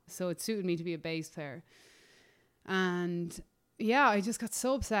not. So it suited me to be a bass player. And yeah, I just got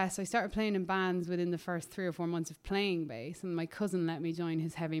so obsessed. I started playing in bands within the first 3 or 4 months of playing bass, and my cousin let me join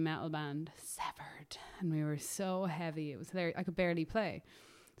his heavy metal band, Severed, and we were so heavy. It was hilarious. I could barely play.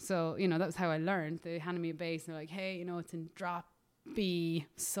 So, that was how I learned. They handed me a bass, and they're like, hey, it's in drop B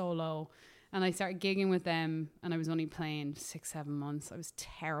solo. And I started gigging with them, and I was only playing 6-7 months. I was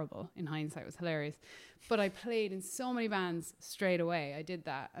terrible. In hindsight, it was hilarious. But I played in so many bands straight away. I did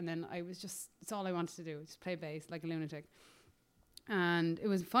that. And then it's all I wanted to do, just play bass like a lunatic. And it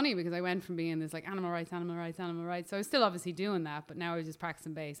was funny because I went from being this like animal rights. So I was still obviously doing that, but now I was just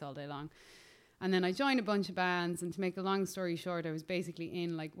practicing bass all day long. And then I joined a bunch of bands, and to make a long story short, I was basically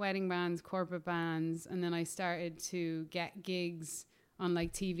in like wedding bands, corporate bands. And then I started to get gigs on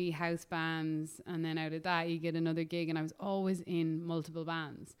like TV house bands, and then out of that you get another gig, and I was always in multiple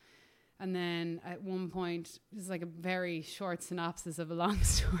bands. And then at one point, this is like a very short synopsis of a long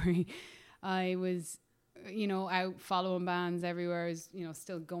story, I was out following bands everywhere. I was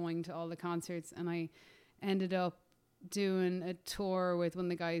still going to all the concerts, and I ended up doing a tour with one of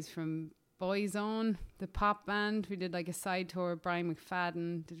the guys from Boyzone, the pop band. We did like a side tour. Brian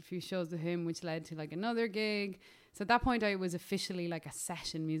McFadden, did a few shows with him, which led to like another gig. So at that point I was officially like a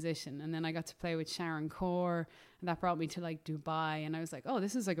session musician, and then I got to play with Sharon Core, and that brought me to like Dubai, and I was like, oh,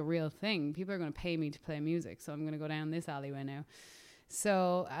 this is like a real thing. People are going to pay me to play music, so I'm going to go down this alleyway now.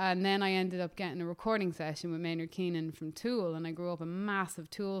 So, and then I ended up getting a recording session with Maynard Keenan from Tool, and I grew up a massive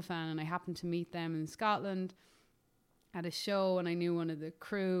Tool fan, and I happened to meet them in Scotland at a show, and I knew one of the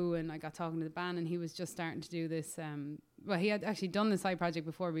crew, and I got talking to the band, and he was just starting to do this he had actually done the side project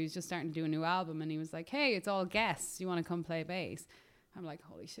before, but he was just starting to do a new album, and he was like, hey, it's all guests, you want to come play bass? I'm like,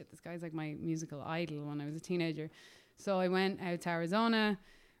 holy shit, this guy's like my musical idol when I was a teenager. So I went out to Arizona,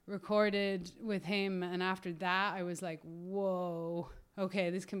 recorded with him, and after that I was like, whoa, okay,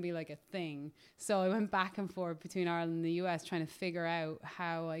 this can be like a thing. So I went back and forth between Ireland and the US trying to figure out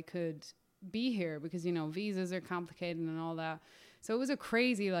how I could be here, because visas are complicated and all that. So it was a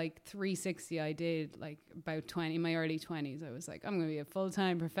crazy like 360 I did, like about 20 in my early 20s. I was like, I'm gonna be a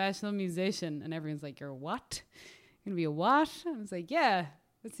full-time professional musician, and everyone's like, you're what? You're gonna be a what? I was like, yeah,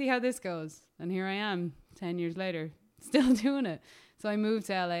 let's see how this goes. And here I am 10 years later, still doing it. So I moved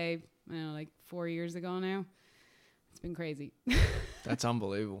to LA like 4 years ago now. It's been crazy. That's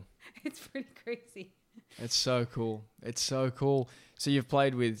unbelievable. It's pretty crazy. It's so cool. It's so cool. So you've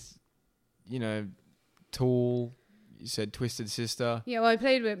played with Tool, you said Twisted Sister. Yeah, well, I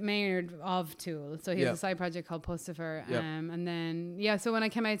played with Maynard of Tool. So he has Yep. a side project called Pustifer. Yep. And then, so when I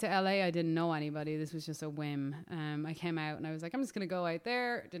came out to LA, I didn't know anybody. This was just a whim. I came out and I was like, I'm just going to go out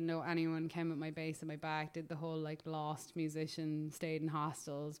there. Didn't know anyone. Came with my bass and my back. Did the whole like lost musician, stayed in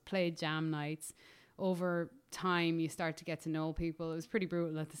hostels, played jam nights. Over time, you start to get to know people. It was pretty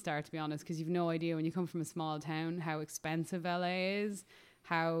brutal at the start, to be honest, because you've no idea when you come from a small town how expensive LA is.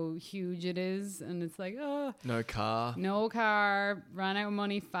 how huge it is. And it's like, oh, No car. ran out of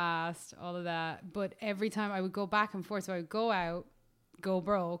money fast, all of that. But every time I would go back and forth. So I would go out, go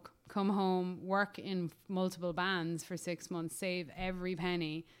broke, come home, work in multiple bands for 6 months, save every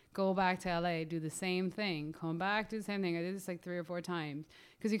penny, go back to LA, do the same thing, come back, do the same thing. I did this like 3 or 4 times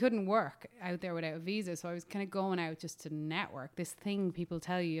because you couldn't work out there without a visa. So I was kind of going out just to network. This thing people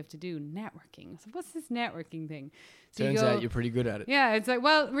tell you have to do, networking. So what's this networking thing? So Turns out you're pretty good at it. Yeah, it's like,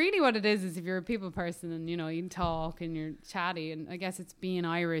 well, really what it is if you're a people person and, you know, you talk and you're chatty, and I guess it's being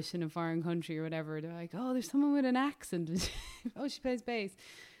Irish in a foreign country or whatever. They're like, oh, there's someone with an accent. Oh, she plays bass.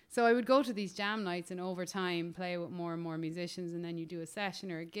 So I would go to these jam nights and over time play with more and more musicians, and then you do a session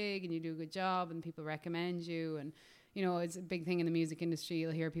or a gig and you do a good job and people recommend you. And, you know, it's a big thing in the music industry.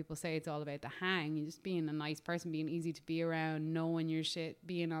 You'll hear people say it's all about the hang. You just being a nice person, being easy to be around, knowing your shit,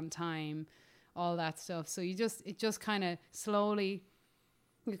 being on time, all that stuff. So it just kind of slowly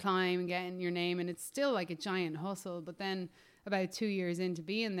you climb and getting your name, and it's still like a giant hustle. But then about 2 years into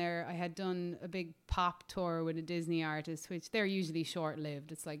being there, I had done a big pop tour with a Disney artist, which they're usually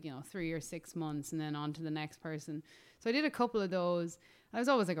short-lived. It's like, you know, 3 or 6 months and then on to the next person. So I did a couple of those. I was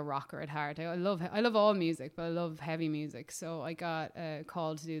always like a rocker at heart. I love all music, but I love heavy music. So I got a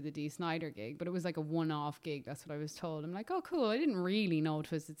call to do the Dee Snider gig, but it was like a one-off gig. That's what I was told. I'm like, oh, cool. I didn't really know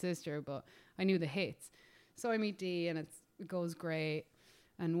Twisted Sister, but I knew the hits. So I meet Dee and it goes great.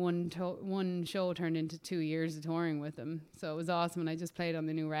 And one show turned into 2 years of touring with him. So it was awesome. And I just played on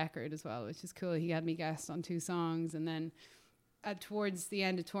the new record as well, which is cool. He had me guest on 2 songs. And then towards the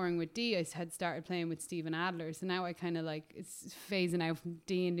end of touring with Dee, I had started playing with Steven Adler. So now I kind of like, it's phasing out from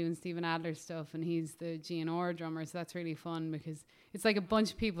Dee and doing Steven Adler stuff. And he's the GNR drummer. So that's really fun because it's like a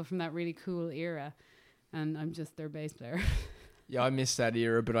bunch of people from that really cool era. And I'm just their bass player. Yeah, I missed that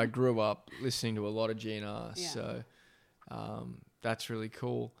era, but I grew up listening to a lot of GNR. Yeah. So that's really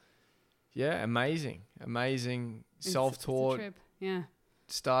cool. Yeah, amazing. Self-taught. It's a trip. Yeah.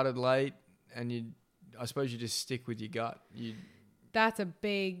 Started late, and I suppose you just stick with your gut. That's a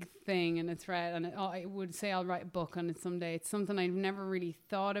big thing, and it's right. And I would say I'll write a book on it someday. It's something I've never really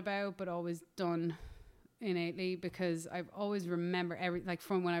thought about, but always done innately, because I've always remember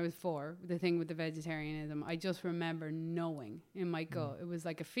from when I was 4, the thing with the vegetarianism, I just remember knowing in my gut. It was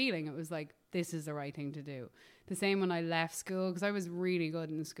like a feeling. It was like, this is the right thing to do. The same when I left school, because I was really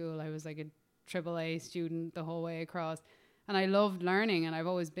good in school. I was like a AAA student the whole way across, and I loved learning, and I've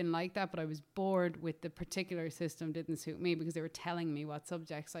always been like that, but I was bored with the particular system. Didn't suit me because they were telling me what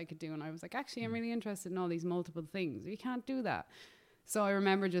subjects I could do, and I was like, actually, I'm really interested in all these multiple things. You can't do that. So I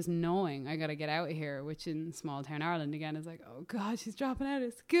remember just knowing I got to get out of here, which in small town Ireland again is like, oh God, she's dropping out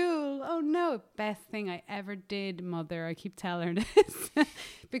of school. Oh no, best thing I ever did, mother. I keep telling her this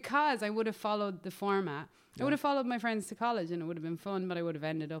because I would have followed the format. Yeah. I would have followed my friends to college and it would have been fun, but I would have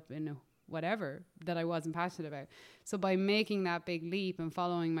ended up in whatever that I wasn't passionate about. So by making that big leap and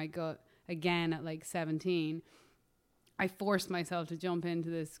following my gut again at like 17, I forced myself to jump into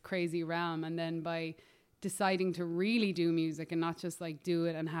this crazy realm. And then by deciding to really do music and not just like do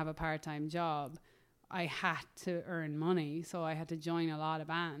it and have a part-time job, I had to earn money. So I had to join a lot of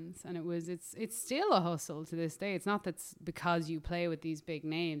bands, and it's still a hustle to this day. It's not that's because you play with these big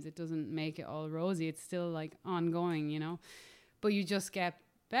names, it doesn't make it all rosy. It's still like ongoing, you know, but you just get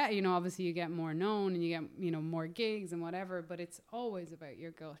better, you know, obviously you get more known and you get, you know, more gigs and whatever, but it's always about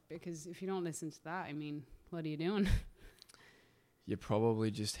your gut, because if you don't listen to that, I mean, what are you doing? You're probably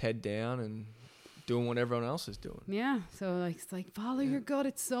just head down and doing what everyone else is doing. Yeah, so like it's like follow your gut.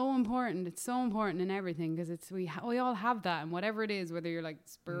 It's so important. It's so important in everything, because it's we all have that, and whatever it is, whether you're like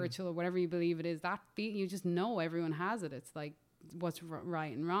spiritual or whatever you believe it is, that you just know everyone has it. It's like what's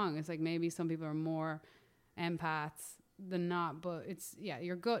right and wrong. It's like maybe some people are more empaths than not, but it's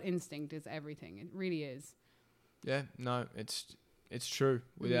your gut instinct is everything. It really is. Yeah, no, it's true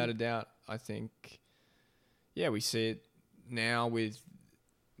without a doubt. I think we see it now with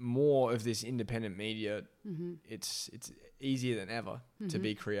more of this independent media. It's easier than ever to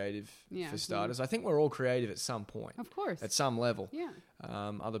be creative for starters. I think we're all creative at some point, of course, at some level.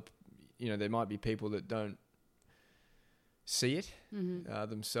 There might be people that don't see it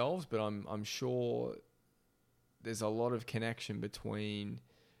themselves, but I'm sure there's a lot of connection between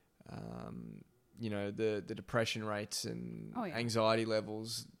the depression rates and anxiety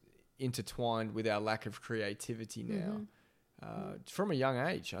levels intertwined with our lack of creativity now. From a young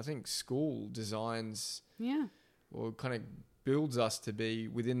age, I think school designs or kind of builds us to be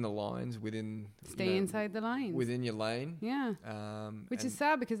within the lines, stay inside the lines, within your lane. Which is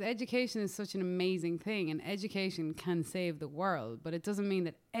sad, because education is such an amazing thing, and education can save the world, but it doesn't mean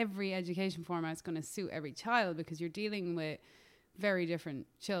that every education format is going to suit every child, because you're dealing with very different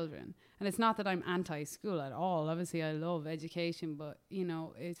children. And it's not that I'm anti-school at all. Obviously, I love education, but, you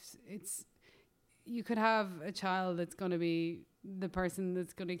know, it's you could have a child that's going to be the person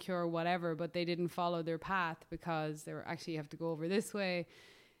that's going to cure whatever, but they didn't follow their path because they were actually, you have to go over this way.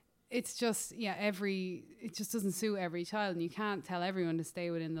 It's just, it just doesn't suit every child, and you can't tell everyone to stay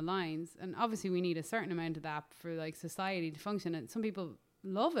within the lines. And obviously we need a certain amount of that for like society to function. And some people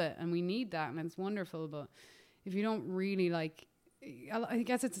love it and we need that and it's wonderful. But if you don't really like, I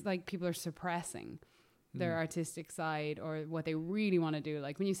guess it's like people are suppressing their artistic side or what they really want to do.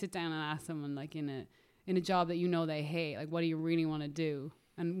 Like when you sit down and ask someone like in a job that you know they hate, like what do you really want to do?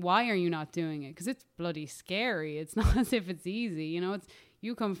 And why are you not doing it? Because it's bloody scary. It's not as if it's easy. You know,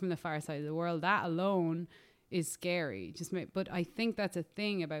 you come from the far side of the world. That alone is scary. But I think that's a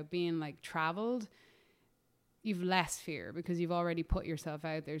thing about being like traveled. You've less fear because you've already put yourself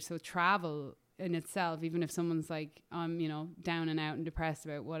out there. So travel in itself, even if someone's like, you know, down and out and depressed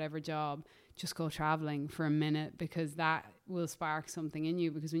about whatever job, just go traveling for a minute, because that will spark something in you.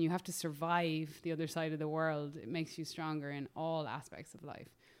 Because when you have to survive the other side of the world, it makes you stronger in all aspects of life.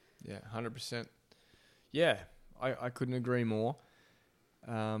 Yeah, 100%. Yeah, I couldn't agree more.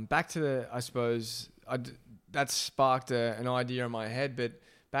 Back to I suppose that sparked an idea in my head, but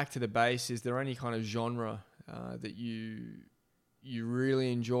back to the bass, is there any kind of genre that you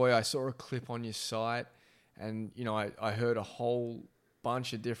really enjoy? I saw a clip on your site and, you know, I heard a whole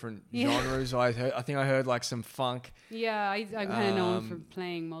bunch of different genres. I think I heard like some funk. Yeah, I'm kind of known for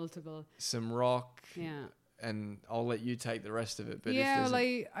playing multiple. Some rock. Yeah. And I'll let you take the rest of it. But yeah,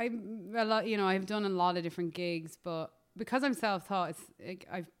 like I've done a lot of different gigs, but because I'm self-taught, it's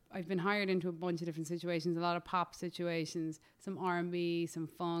like I've been hired into a bunch of different situations, a lot of pop situations, some R&B, some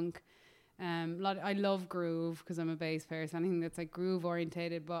funk. I love groove because I'm a bass player, so anything that's like groove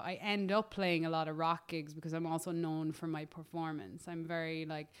orientated. But I end up playing a lot of rock gigs because I'm also known for my performance. I'm very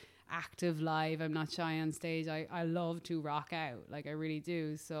like active live. I'm not shy on stage. I love to rock out, like I really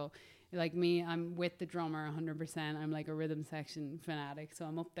do. So like me, I'm with the drummer 100%. I'm like a rhythm section fanatic. So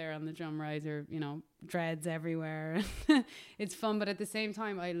I'm up there on the drum riser, you know, dreads everywhere. It's fun, but at the same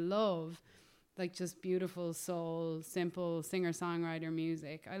time, I love like just beautiful soul, simple singer-songwriter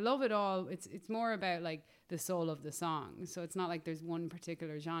music. I love it all. It's more about like the soul of the song. So it's not like there's one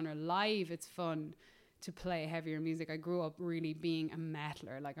particular genre. Live, it's fun to play heavier music. I grew up really being a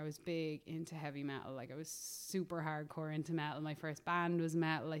metaler. Like I was big into heavy metal. Like I was super hardcore into metal. My first band was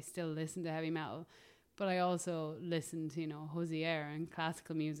metal. I still listen to heavy metal. But I also listen to, you know, Hozier and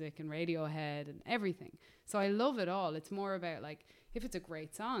classical music and Radiohead and everything. So I love it all. It's more about like, if it's a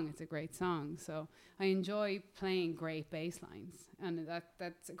great song, it's a great song. So I enjoy playing great bass lines, and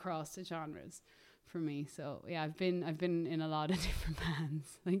that's across the genres for me. So yeah, I've been in a lot of different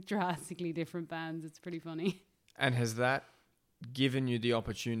bands, like drastically different bands. It's pretty funny. And has that given you the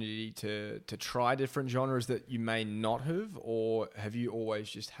opportunity to try different genres that you may not have, or have you always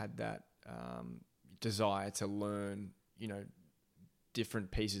just had that desire to learn, you know,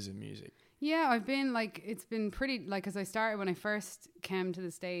 different pieces of music? Yeah, I've been like, it's been pretty, like, because I started when I first came to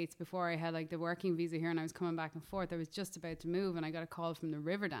the States, before I had like the working visa here and I was coming back and forth, I was just about to move and I got a call from the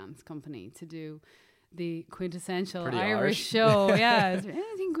Riverdance company to do the quintessential Irish show. Yeah, is there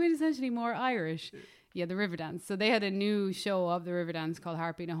anything quintessentially more Irish? Yeah, the Riverdance. So they had a new show of the Riverdance called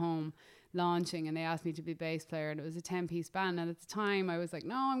Heartbeat of Home launching, and they asked me to be bass player, and it was a 10-piece band. And at the time I was like,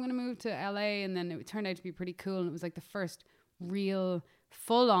 no, I'm going to move to LA. And then it turned out to be pretty cool. And it was like the first real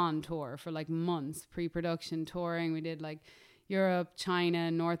full-on tour for like months, pre-production touring. We did like Europe,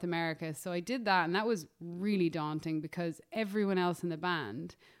 China, North America. So I did that, and that was really daunting because everyone else in the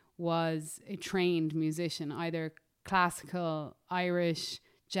band was a trained musician, either classical, Irish,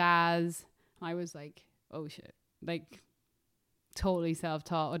 jazz. I was like, oh shit, like totally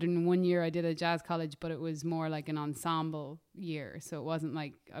self-taught. Other than 1 year I did a jazz college, but it was more like an ensemble year. So it wasn't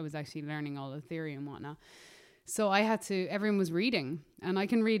like I was actually learning all the theory and whatnot. So I had to, everyone was reading, and I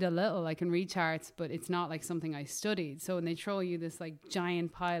can read a little, I can read charts, but it's not like something I studied. So when they throw you this like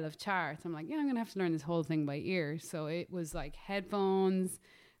giant pile of charts, I'm like, yeah, I'm going to have to learn this whole thing by ear. So it was like headphones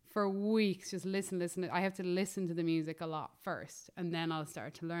for weeks, just listen. I have to listen to the music a lot first, and then I'll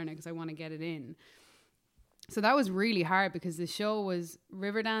start to learn it because I want to get it in. So that was really hard because the show was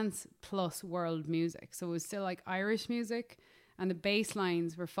Riverdance plus world music. So it was still like Irish music, and the bass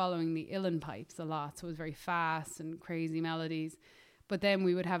lines were following the uilleann pipes a lot. So it was very fast and crazy melodies. But then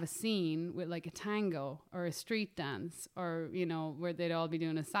we would have a scene with like a tango or a street dance, or, you know, where they'd all be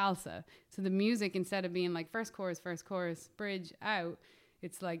doing a salsa. So the music, instead of being like first chorus, bridge, out,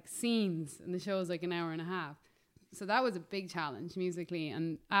 it's like scenes, and the show's like an hour and a half. So that was a big challenge musically.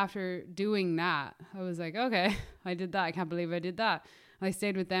 And after doing that, I was like, okay, I did that. I can't believe I did that. And I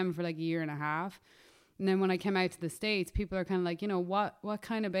stayed with them for like a year and a half. And then when I came out to the States, people are kind of like, you know, what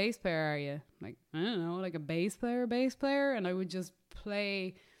kind of bass player are you? I'm like, I don't know, like a bass player. And I would just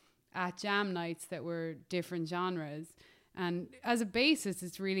play at jam nights that were different genres. And as a bassist,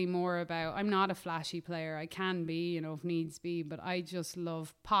 it's really more about, I'm not a flashy player. I can be, you know, if needs be, but I just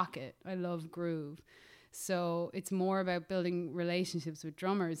love pocket. I love groove. So it's more about building relationships with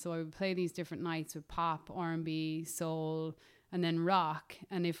drummers. So I would play these different nights with pop, R&B, soul, and then rock.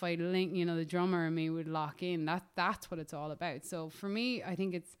 And if I link, you know, the drummer and me would lock in. That's what it's all about. So for me, I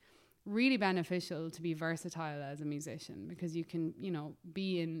think it's really beneficial to be versatile as a musician, because you can, you know,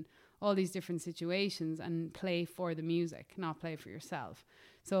 be in all these different situations and play for the music, not play for yourself.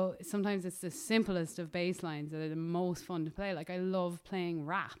 So sometimes it's the simplest of bass lines that are the most fun to play. Like I love playing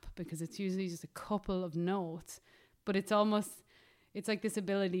rap because it's usually just a couple of notes, but it's like this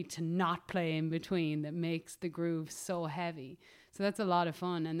ability to not play in between that makes the groove so heavy. So that's a lot of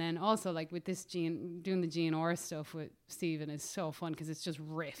fun. And then also like with this doing the GNR stuff with Steven is so fun because it's just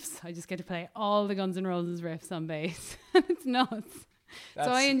riffs. I just get to play all the Guns N' Roses riffs on bass. It's nuts.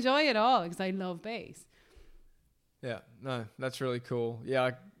 So I enjoy it all because I love bass. Yeah, no, that's really cool.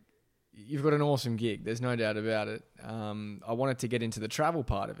 Yeah, you've got an awesome gig. There's no doubt about it. I wanted to get into the travel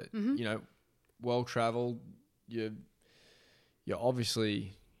part of it. Mm-hmm. You know, well-traveled, you're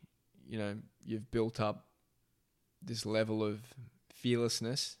obviously, you know, you've built up this level of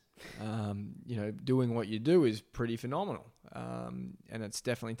fearlessness. You know, doing what you do is pretty phenomenal. And it's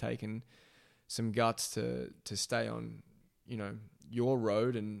definitely taken some guts to stay on, you know, your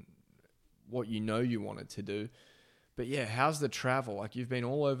road and what you know you wanted to do. But yeah, how's the travel? Like you've been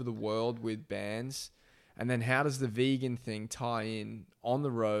all over the world with bands, and then how does the vegan thing tie in on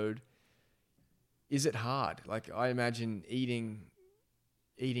the road? Is it hard? Like I imagine eating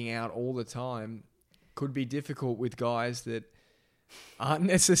out all the time could be difficult with guys that aren't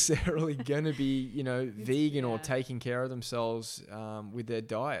necessarily going to be, you know, vegan or taking care of themselves with their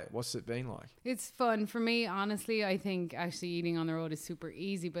diet. What's it been like? It's fun. For me, honestly, I think actually eating on the road is super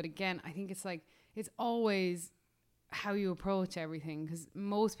easy. But again, I think it's like, it's always how you approach everything, because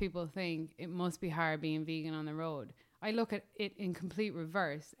most people think it must be hard being vegan on the road. I look at it in complete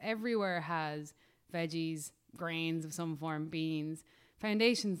reverse. Everywhere has veggies, grains of some form, beans,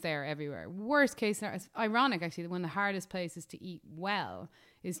 foundations there everywhere. Worst case scenario, it's ironic actually, one of the hardest places to eat well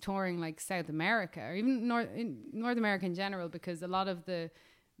is touring like South America or even North America in general, because a lot of the,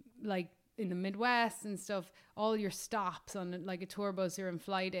 like in the Midwest and stuff, all your stops on like a tour bus or in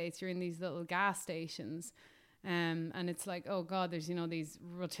fly dates, you're in these little gas stations. And it's like, oh God, there's, you know, these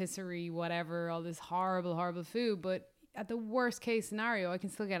rotisserie, whatever, all this horrible, horrible food. But at the worst case scenario, I can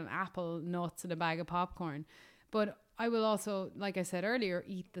still get an apple, nuts, and a bag of popcorn. But I will also, like I said earlier,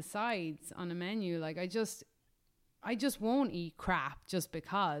 eat the sides on a menu. Like I just won't eat crap just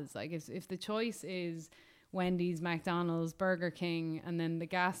because. Like if the choice is Wendy's, McDonald's, Burger King, and then the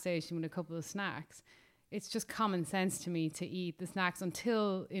gas station with a couple of snacks, it's just common sense to me to eat the snacks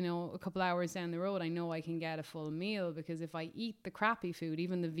until, you know, a couple hours down the road, I know I can get a full meal, because if I eat the crappy food,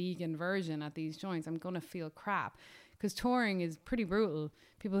 even the vegan version at these joints, I'm going to feel crap, because touring is pretty brutal.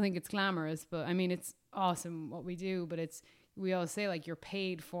 People think it's glamorous, but I mean, it's awesome what we do, but we always say like you're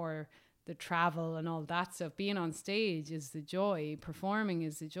paid for the travel and all that stuff. Being on stage is the joy, performing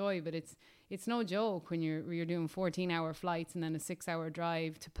is the joy, but it's no joke when you're doing 14-hour flights and then a 6-hour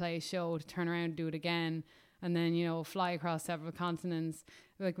drive to play a show, to turn around and do it again, and then, you know, fly across several continents.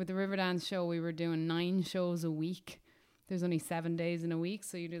 Like with the Riverdance show, we were doing 9 shows a week. There's only 7 days in a week,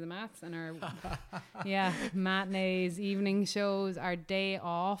 so you do the maths. And our matinees, evening shows, our day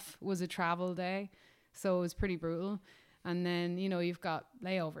off was a travel day, so it was pretty brutal. And then, you know, you've got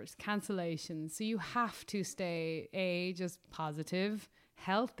layovers, cancellations. So you have to stay, just positive,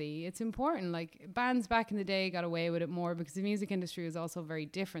 healthy. It's important. Like bands back in the day got away with it more because the music industry was also very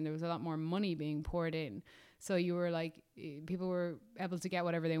different. There was a lot more money being poured in. So you were like, people were able to get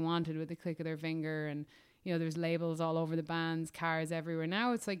whatever they wanted with the click of their finger. And, you know, there's labels all over the bands, cars everywhere.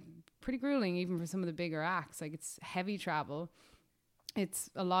 Now it's like pretty grueling, even for some of the bigger acts. Like it's heavy travel. It's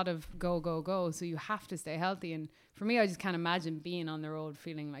a lot of go, go, go. So you have to stay healthy. And for me, I just can't imagine being on the road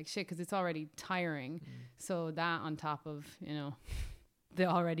feeling like shit, because it's already tiring. So that on top of, you know, the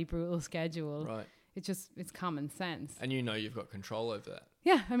already brutal schedule, right? It's common sense. And you know you've got control over that.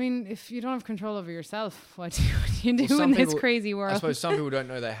 Yeah, I mean, if you don't have control over yourself, what do you do in this crazy world? I suppose some people don't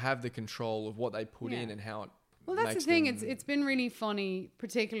know they have the control of what they put in and how it. Well, that's the thing. It's been really funny,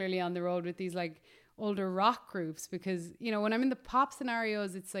 particularly on the road with these like older rock groups, because, you know, when I'm in the pop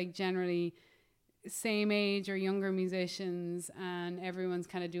scenarios, it's like generally same age or younger musicians, and everyone's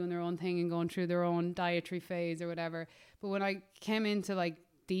kind of doing their own thing and going through their own dietary phase or whatever. But when I came into like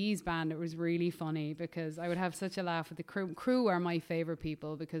Dee's band, it was really funny because I would have such a laugh with the crew. Crew are my favorite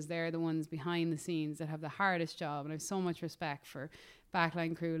people because they're the ones behind the scenes that have the hardest job, and I have so much respect for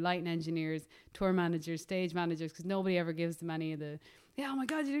backline crew, lighting engineers, tour managers, stage managers, because nobody ever gives them any of the, yeah, oh my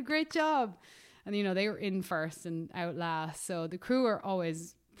God, you did a great job. And, you know, they were in first and out last. So the crew are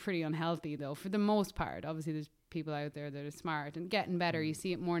always pretty unhealthy, though, for the most part. Obviously, there's people out there that are smart and getting better. You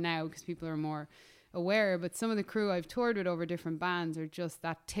see it more now because people are more aware. But some of the crew I've toured with over different bands are just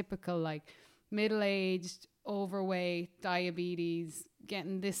that typical, like, middle-aged, overweight, diabetes,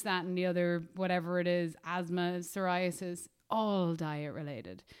 getting this, that, and the other, whatever it is, asthma, psoriasis, all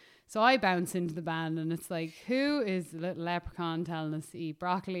diet-related. So I bounce into the band and it's like, who is the little leprechaun telling us to eat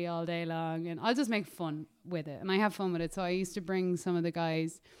broccoli all day long? And I'll just make fun with it. And I have fun with it. So I used to bring some of the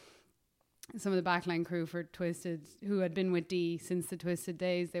guys, some of the backline crew for Twisted, who had been with Dee since the Twisted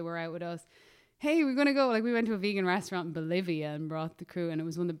days. They were out with us. Hey, we're going to go. Like, we went to a vegan restaurant in Bolivia and brought the crew. And it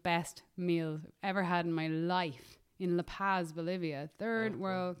was one of the best meals I've ever had in my life in La Paz, Bolivia. Third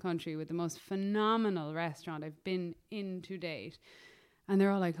world country with the most phenomenal restaurant I've been in to date. And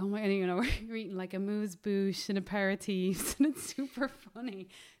they're all like, oh my, and you know, we're eating like a amuse-bouche and aperitifs, and it's super funny.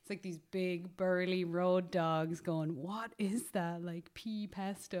 It's like these big burly road dogs going, what is that? Like pea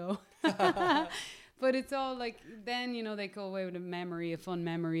pesto. But it's all like, then, you know, they go away with a fun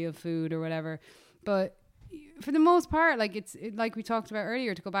memory of food or whatever. But for the most part, like like we talked about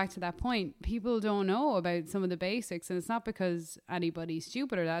earlier, to go back to that point, people don't know about some of the basics. And it's not because anybody's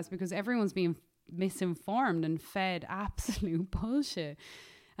stupid or that, it's because everyone's being misinformed and fed absolute bullshit.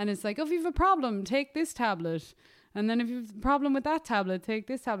 And it's like, oh, if you have a problem, take this tablet, and then if you have a problem with that tablet, take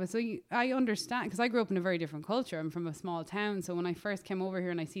this tablet. So I understand, because I grew up in a very different culture. I'm from a small town, so when I first came over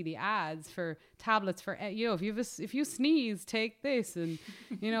here and I see the ads for tablets for, you know, if you sneeze, take this, and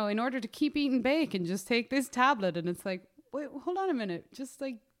you know, in order to keep eating bacon, just take this tablet. And it's like, wait, hold on a minute, just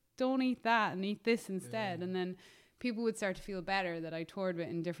like don't eat that and eat this instead. And then people would start to feel better that I toured with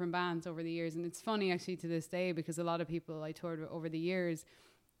in different bands over the years. And it's funny actually to this day, because a lot of people I toured with over the years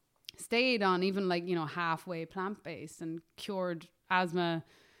stayed on even like, you know, halfway plant-based and cured asthma,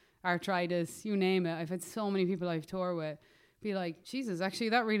 arthritis, you name it. I've had so many people I've toured with be like, Jesus, actually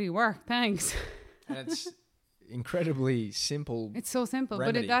that really worked, thanks. And it's incredibly simple. It's so simple,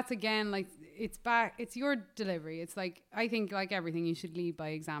 remedy. but that's again, like, it's your delivery. It's like, I think like everything, you should lead by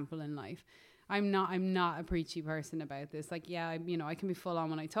example in life. I'm not a preachy person about this. Like, yeah, you know, I can be full on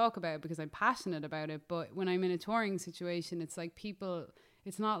when I talk about it because I'm passionate about it. But when I'm in a touring situation, it's like people,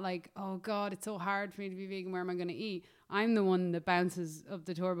 it's not like, oh God, it's so hard for me to be vegan. Where am I going to eat? I'm the one that bounces up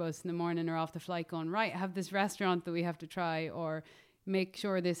the tour bus in the morning or off the flight going, right, have this restaurant that we have to try, or make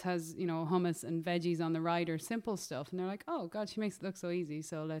sure this has, you know, hummus and veggies on the right, or simple stuff. And they're like, oh God, she makes it look so easy.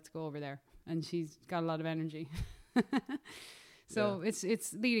 So let's go over there. And she's got a lot of energy. So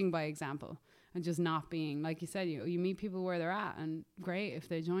it's leading by example. And just not being, like you said, you meet people where they're at, and great if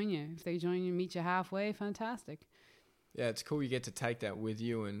they join you. If they join you, meet you halfway, fantastic. Yeah, it's cool you get to take that with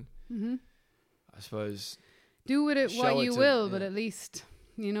you and I suppose do with it what you will, yeah. but at least,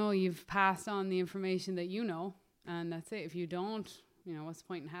 you know, you've passed on the information that you know, and that's it. If you don't, you know, what's the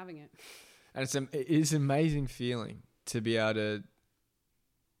point in having it? And it is an amazing feeling to be able to,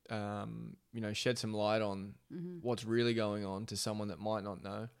 you know, shed some light on what's really going on to someone that might not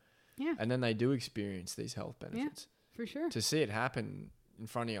know. Yeah. And then they do experience these health benefits. Yeah, for sure. To see it happen in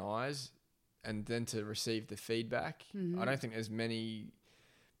front of your eyes and then to receive the feedback, I don't think there's many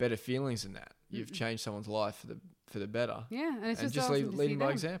better feelings than that. You've changed someone's life for the better. Yeah, and it's just awesome leading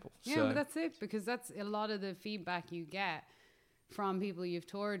by example. Yeah, so. but that's it, because that's a lot of the feedback you get from people you've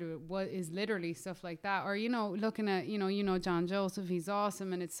toured with, what is literally stuff like that. Or, you know, looking at, you know John Joseph, he's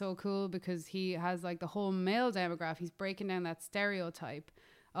awesome, and it's so cool because he has like the whole male demographic. He's breaking down that stereotype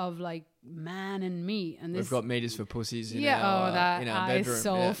of like man and meat, and this, we've got meters for pussies in our bedroom. Is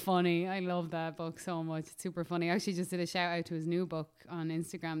so funny. I love that book so much. It's super funny. I actually just did a shout out to his new book on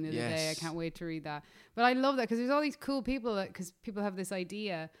Instagram the other day. I can't wait to read that. But I love that because there's all these cool people, because people have this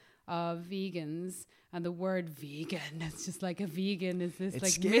idea of vegans, and the word vegan, it's just like a vegan is this it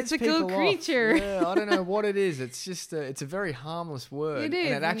like mythical creature. Yeah, I don't know what it is. It's just it's a very harmless word. It is,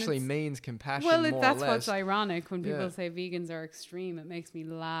 and it actually means compassion. Well, more that's or less. What's ironic when people say vegans are extreme. It makes me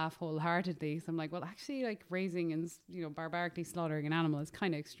laugh wholeheartedly. So I'm like, well, actually, like raising and, you know, barbarically slaughtering an animal is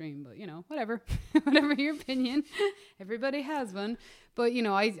kind of extreme. But, you know, whatever, whatever your opinion, everybody has one. But, you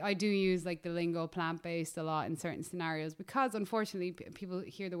know, I do use like the lingo plant-based a lot in certain scenarios because unfortunately people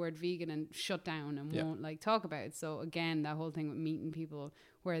hear the word vegan and shut down and won't like talk about it. So again, that whole thing with meeting people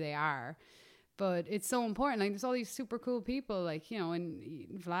where they are. But it's so important. Like, there's all these super cool people, like, you know, and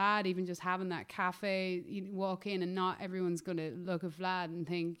Vlad, even just having that cafe, you walk in and not everyone's going to look at Vlad and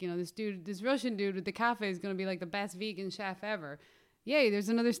think, you know, this Russian dude with the cafe is going to be like the best vegan chef ever. Yay, there's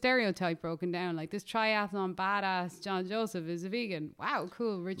another stereotype broken down. Like, this triathlon badass John Joseph is a vegan. Wow,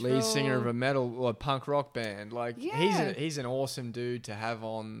 cool. Lead singer of a metal or punk rock band. Like, yeah. he's an awesome dude to have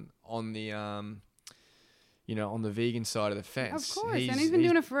on the you know, on the vegan side of the fence. Of course, and he's been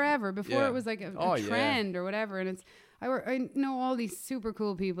doing it forever. Before it was like a trend or whatever. And I know all these super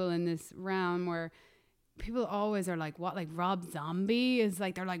cool people in this realm where people always are like, what, like Rob Zombie is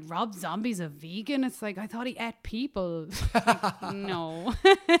like, they're like, Rob Zombie's a vegan? It's like, I thought he ate people. Like, no.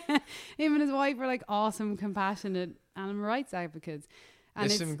 Him and his wife are like awesome, compassionate animal rights advocates. And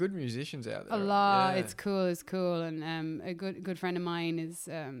there's some good musicians out there. A lot. Yeah. It's cool. And a good friend of mine is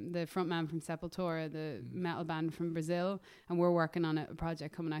the frontman from Sepultura, the metal band from Brazil. And we're working on a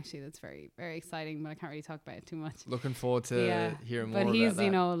project coming actually that's very, very exciting, but I can't really talk about it too much. Looking forward to hearing more about that. But he's,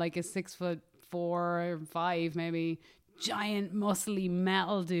 you know, like a 6'4" or 5 maybe, giant muscly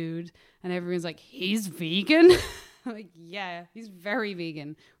metal dude. And everyone's like, he's vegan? I'm like, yeah, he's very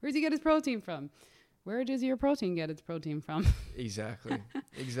vegan. Where does he get his protein from? Where does your protein get its protein from? Exactly.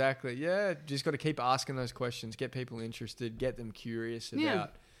 Yeah, just got to keep asking those questions, get people interested, get them curious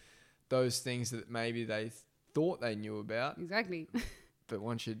about those things that maybe they thought they knew about. Exactly. But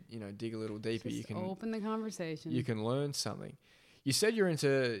once you dig a little deeper, just you can open the conversation. You can learn something. You said you're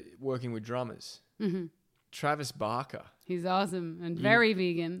into working with drummers. Mm-hmm. Travis Barker. He's awesome and very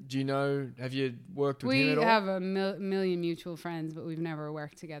vegan. Do you know, have you worked with him at all? We have a million mutual friends, but we've never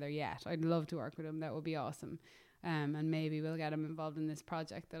worked together yet. I'd love to work with him. That would be awesome. And maybe we'll get him involved in this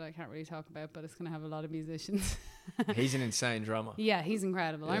project that I can't really talk about, but it's going to have a lot of musicians. He's an insane drummer. Yeah, he's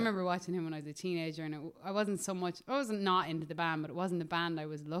incredible. Yeah. I remember watching him when I was a teenager, and I wasn't not into the band, but it wasn't the band I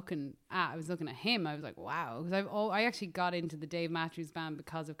was looking at. I was looking at him. I was like, wow. Because I actually got into the Dave Matthews Band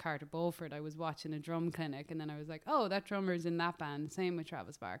because of Carter Beauford. I was watching a drum clinic, and then I was like, oh, that drummer's in that band. Same with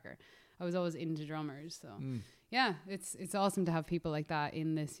Travis Barker. I was always into drummers. So, yeah, it's awesome to have people like that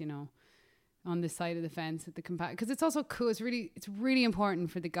in this, you know, on this side of the fence at the because it's also cool. It's really important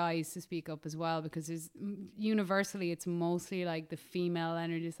for the guys to speak up as well, because there's universally it's mostly like the female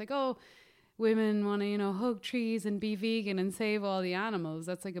energy. It's like, oh, women want to, you know, hug trees and be vegan and save all the animals.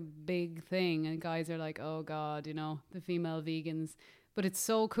 That's like a big thing, and guys are like, oh god, you know, the female vegans. But it's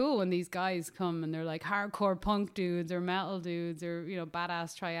so cool when these guys come and they're like hardcore punk dudes or metal dudes or, you know,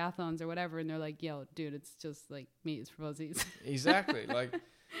 badass triathlons or whatever, and they're like, yo, dude, it's just like meat is for fuzzies. Exactly. Like,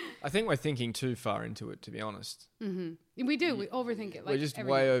 I think we're thinking too far into it, to be honest. Mm-hmm. We do. We overthink it. Like, we're just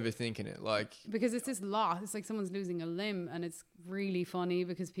way overthinking it. Like, because it's this loss. It's like someone's losing a limb, and it's really funny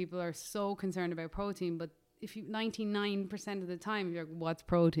because people are so concerned about protein. But if you 99% of the time you're like, what's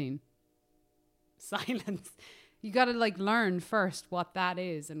protein? Silence. You got to like learn first what that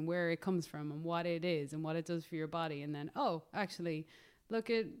is and where it comes from and what it is and what it does for your body, and then actually. Look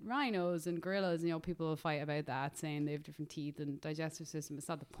at rhinos and gorillas, you know, people will fight about that, saying they have different teeth and digestive system. It's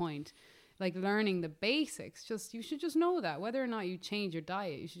not the point. Like, learning the basics, you should just know that. Whether or not you change your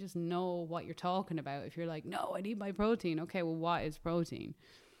diet, you should just know what you're talking about. If you're like, no, I need my protein. Okay, well, what is protein?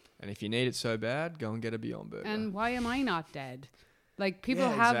 And if you need it so bad, go and get a Beyond Burger. And why am I not dead? Like, people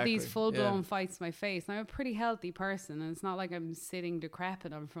have these full-blown fights to my face. And I'm a pretty healthy person, and it's not like I'm sitting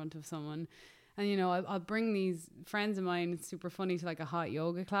decrepit in front of someone. And, you know, I'll bring these friends of mine, it's super funny, to like a hot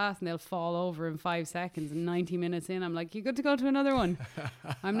yoga class, and they'll fall over in 5 seconds, and 90 minutes in, I'm like, you good to go to another one?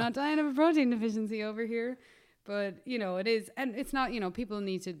 I'm not dying of a protein deficiency over here. But, you know, it is. And it's not, you know, people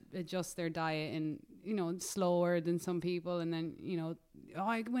need to adjust their diet and, you know, slower than some people. And then, you know,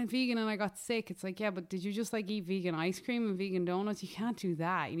 I went vegan and I got sick. It's like, yeah, but did you just like eat vegan ice cream and vegan donuts? You can't do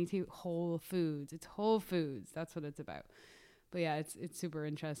that. You need to eat whole foods. It's whole foods. That's what it's about. But yeah, it's super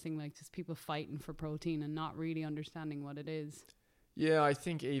interesting, like just people fighting for protein and not really understanding what it is. Yeah, I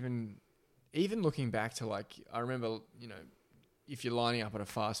think even looking back to, like, I remember, you know, if you're lining up at a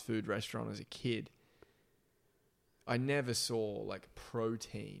fast food restaurant as a kid, I never saw like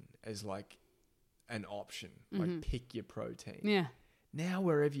protein as like an option. Like, pick your protein. Yeah. Now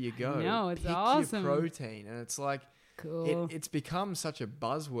wherever you go, it's pick awesome. your protein, and it's like. Cool. It's become such a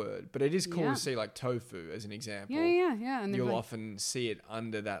buzzword, but it is cool to see, like, tofu as an example. Yeah. And you'll often see it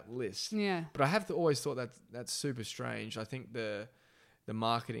under that list. Yeah. But I have always thought that's super strange. I think the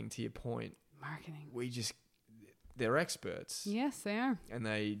marketing, to your point, they're experts. Yes, they are. And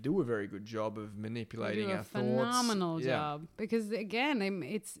they do a very good job of manipulating our thoughts. Phenomenal job. Because again,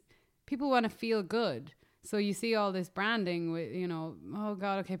 it's people want to feel good. So you see all this branding with, you know, oh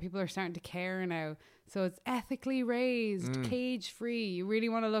God, okay, people are starting to care now. So it's ethically raised, cage-free. You really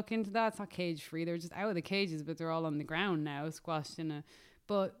want to look into that? It's not cage-free. They're just out of the cages, but they're all on the ground now, squashed in a...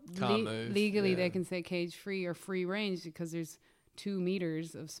 But legally, they can say cage-free or free range because there's 2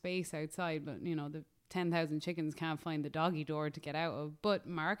 meters of space outside. But, you know, the 10,000 chickens can't find the doggy door to get out of. But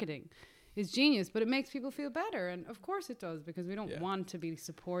marketing is genius, but it makes people feel better. And of course it does, because we don't want to be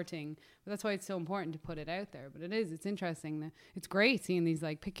supporting. But that's why it's so important to put it out there. But it's interesting. It's great seeing these,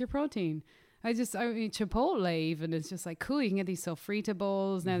 like, pick your protein. I mean, Chipotle even, it's just like cool. You can get these sofrita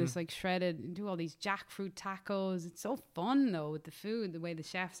bowls. Now there's like shredded, you do all these jackfruit tacos. It's so fun though with the food, the way the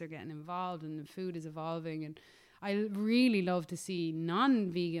chefs are getting involved and the food is evolving. And I really love to see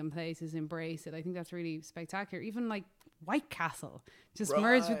non-vegan places embrace it. I think that's really spectacular. Even like White Castle just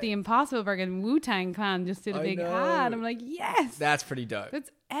merged with the Impossible Burger, and Wu-Tang Clan just did a big ad. I'm like, yes. That's pretty dope. That's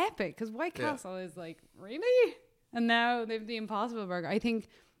epic, because White Castle is like, really? And now they have the Impossible Burger. I think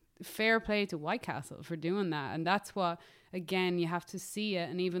fair play to White Castle for doing that. And that's what, again, you have to see it.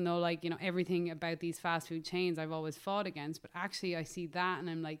 And even though, like, you know, everything about these fast food chains I've always fought against, but actually I see that and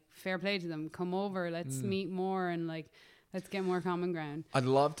I'm like, fair play to them. Come over, let's meet more, and like, let's get more common ground. I'd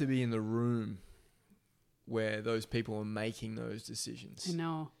love to be in the room where those people are making those decisions. I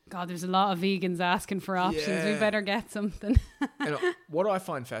know. God, there's a lot of vegans asking for options. We better get something. And what I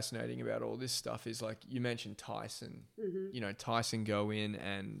find fascinating about all this stuff is, like, you mentioned Tyson. You know, Tyson go in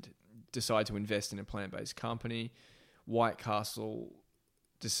and decide to invest in a plant-based company. White Castle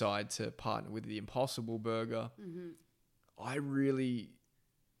decide to partner with the Impossible Burger. I really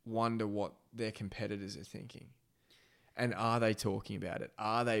wonder what their competitors are thinking. And are they talking about it?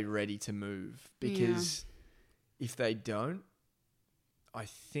 Are they ready to move? Because if they don't, I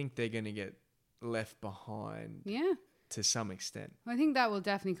think they're going to get left behind to some extent. I think that will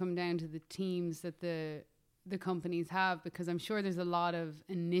definitely come down to the teams that the companies have, because I'm sure there's a lot of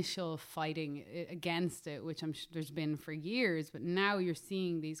initial fighting against it, which I'm sure there's been for years. But now you're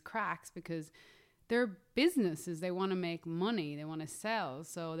seeing these cracks because they're businesses. They want to make money. They want to sell.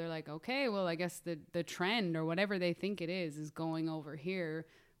 So they're like, okay, well, I guess the trend or whatever they think it is going over here.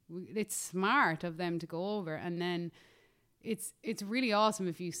 It's smart of them to go over. And then it's really awesome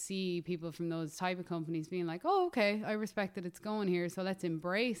if you see people from those type of companies being like, oh, okay, I respect that it's going here, so let's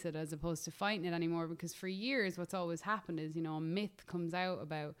embrace it, as opposed to fighting it anymore. Because for years, what's always happened is, you know, a myth comes out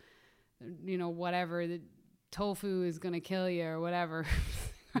about, you know, whatever, the tofu is going to kill you or whatever.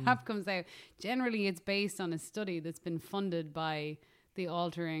 Crap comes out. Generally, it's based on a study that's been funded by the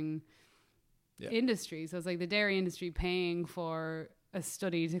altering industry. So it's like the dairy industry paying for a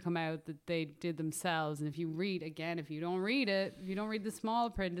study to come out that they did themselves. And if you read, again, if you don't read the small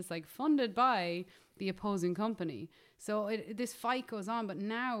print, it's like funded by the opposing company. So this fight goes on, but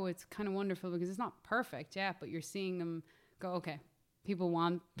now it's kind of wonderful because it's not perfect yet, but you're seeing them go, okay, people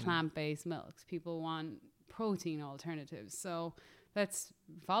want plant-based milks, people want protein alternatives, so let's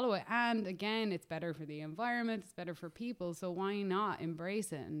follow it. And again, it's better for the environment, it's better for people, so why not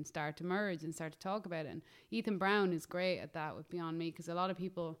embrace it and start to merge and start to talk about it? And Ethan Brown is great at that with Beyond Meat, because a lot of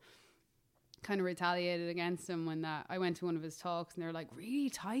people kind of retaliated against him when I went to one of his talks and they're like, really,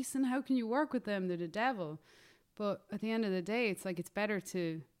 Tyson, how can you work with them? They're the devil. But at the end of the day, it's like, it's better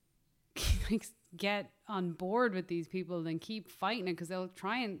to like get on board with these people than keep fighting it, because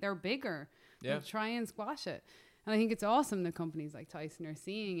they're bigger. They'll try and squash it. And I think it's awesome that companies like Tyson are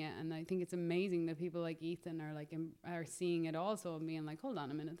seeing it. And I think it's amazing that people like Ethan are seeing it also and being like, hold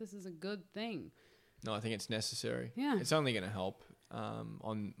on a minute, this is a good thing. No, I think it's necessary. Yeah. It's only going to help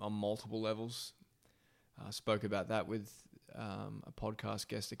on multiple levels. I spoke about that with a podcast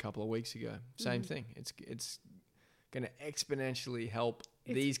guest a couple of weeks ago. Same thing. It's going to exponentially help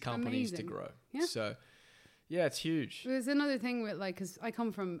these companies to grow. Yeah. So, yeah, it's huge. There's another thing with, like, because I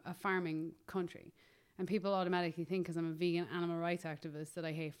come from a farming country. And people automatically think, because I'm a vegan animal rights activist, that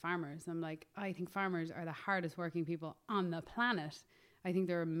I hate farmers. I'm like, I think farmers are the hardest working people on the planet. I think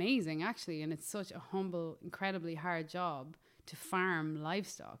they're amazing, actually. And it's such a humble, incredibly hard job to farm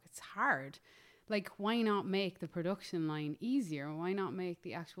livestock. It's hard. Like, why not make the production line easier? Why not make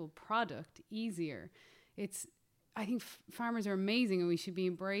the actual product easier? I think farmers are amazing, and we should be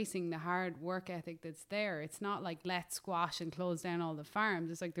embracing the hard work ethic that's there. It's not like, let's squash and close down all the farms.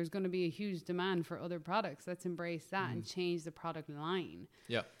 It's like, there's going to be a huge demand for other products. Let's embrace that and change the product line.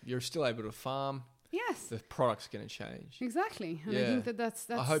 Yeah, you're still able to farm. Yes. the product's going to change. Exactly. And I Yeah. think that's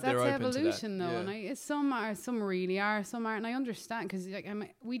I hope they're open to that. evolution though. Yeah. And some are, some really are, some aren't. And I understand, because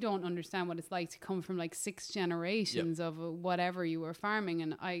like, we don't understand what it's like to come from like 6 generations of whatever you were farming.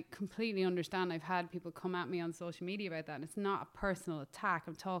 And I completely understand. I've had people come at me on social media about that. And it's not a personal attack.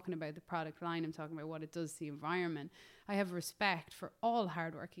 I'm talking about the product line. I'm talking about what it does to the environment. I have respect for all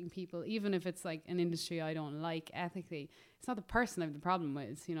hardworking people, even if it's like an industry I don't like ethically. It's not the person I have the problem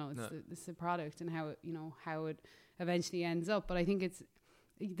with, you know, it's the product and how it, you know, how it eventually ends up. But I think it's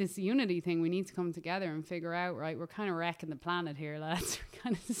this unity thing. We need to come together and figure out, right, we're kind of wrecking the planet here, lads. We're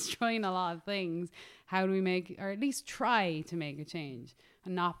kind of destroying a lot of things. How do we make, or at least try to make a change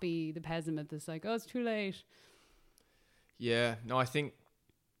and not be the pessimist that's like, oh, it's too late. Yeah, no, I think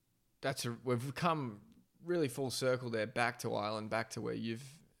we've come really full circle there, back to Ireland, back to where you've,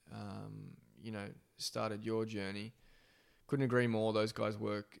 you know, started your journey. Couldn't agree more. Those guys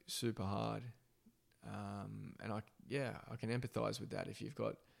work super hard. And I can empathize with that. If you've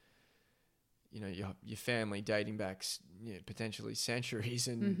got, you know, your family dating back, potentially centuries,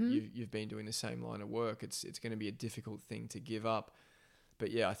 and you've been doing the same line of work, it's going to be a difficult thing to give up.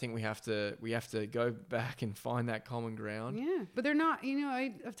 But yeah, I think we have to go back and find that common ground. Yeah, but they're not. You know,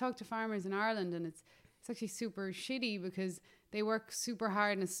 I've talked to farmers in Ireland, and it's actually super shitty because they work super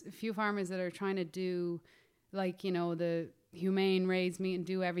hard, and a few farmers that are trying to do, like, you know, the humane raised meat and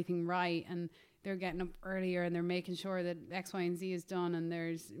do everything right, and they're getting up earlier and they're making sure that X, Y, and Z is done, and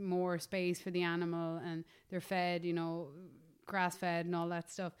there's more space for the animal, and they're fed, you know, grass fed and all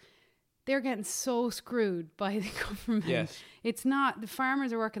that stuff. They're getting so screwed by the government. Yes. It's not, the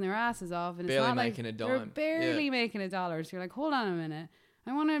farmers are working their asses off, and Barely it's not making like a dime. they're barely making $1. So you're like, hold on a minute.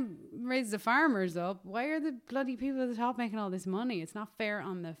 I want to raise the farmers up. Why are the bloody people at the top making all this money? It's not fair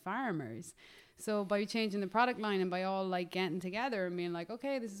on the farmers. So by changing the product line and by all like getting together and being like,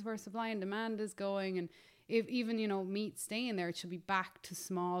 okay, this is where supply and demand is going, and if even, you know, meat staying there, it should be back to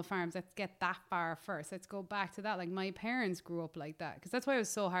small farms. Let's get that far first. Let's go back to that. Like, my parents grew up like that, because that's why it was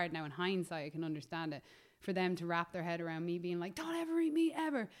so hard. Now in hindsight I can understand it, for them to wrap their head around me being like, don't ever eat meat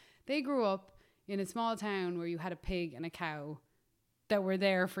ever. They grew up in a small town where you had a pig and a cow that were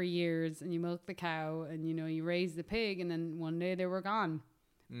there for years, and you milked the cow, and, you know, you raised the pig, and then one day they were gone.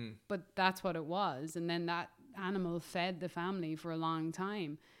 But that's what it was. And then that animal fed the family for a long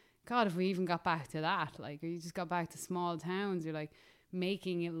time. God, if we even got back to that, like, you just got back to small towns, you're like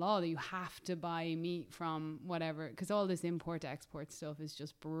making it law that you have to buy meat from whatever, because all this import export stuff is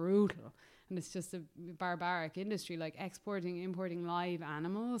just brutal, and it's just a barbaric industry, like importing live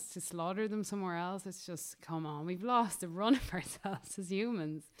animals to slaughter them somewhere else. It's just, come on, we've lost the run of ourselves as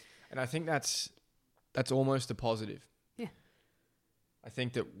humans. And I think that's almost a positive. Yeah. I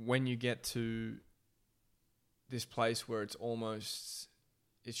think that when you get to this place where it's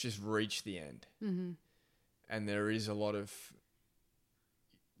just reached the end, and there's a lot of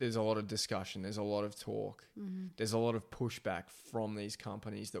discussion, there's a lot of talk, there's a lot of pushback from these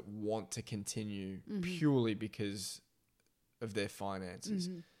companies that want to continue purely because of their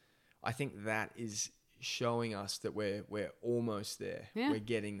finances. I think that is showing us that we're almost there. Yeah. We're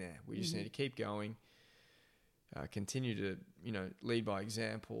getting there. We just need to keep going. Continue to, you know, lead by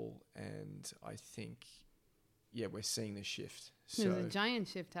example, and I think, yeah, we're seeing the shift. So there's a giant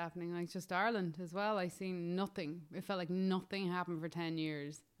shift happening, like just Ireland as well. I seen nothing. It felt like nothing happened for 10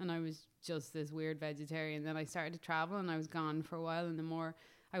 years, and I was just this weird vegetarian. Then I started to travel, and I was gone for a while, and the more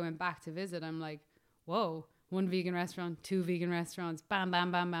I went back to visit, I'm like, whoa, 1 vegan restaurant, 2 vegan restaurants, bam,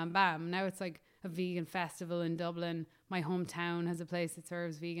 bam, bam, bam, bam. Now it's like a vegan festival in Dublin. My hometown has a place that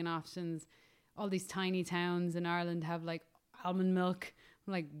serves vegan options. All these tiny towns in Ireland have like almond milk.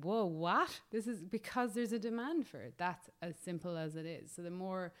 I'm like, whoa, what? This is because there's a demand for it. That's as simple as it is. So the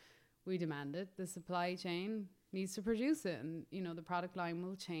more we demand it, the supply chain needs to produce it, and, you know, the product line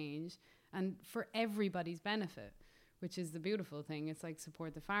will change, and for everybody's benefit, which is the beautiful thing. It's like,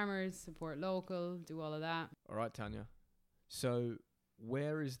 support the farmers, support local, do all of that. All right, Tanya. So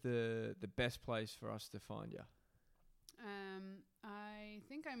where is the best place for us to find you? I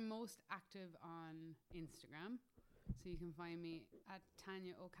think I'm most active on Instagram. So you can find me at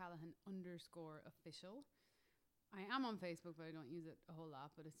Tanya O'Callaghan _official. I am on Facebook, but I don't use it a whole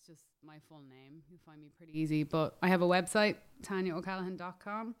lot, but it's just my full name. You'll find me pretty easy. But I have a website,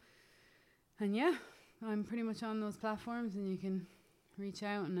 TanyaO'Callaghan.com. And yeah, I'm pretty much on those platforms, and you can reach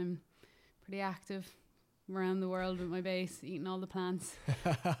out, and I'm pretty active around the world with my base, eating all the plants.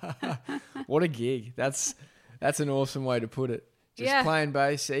 What a gig. That's an awesome way to put it. Just playing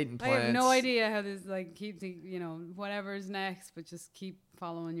bass, eating plants. I have no idea how this, like, keep the, you know, whatever's next, but just keep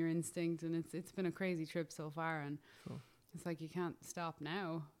following your instinct. And it's been a crazy trip so far, and it's like, you can't stop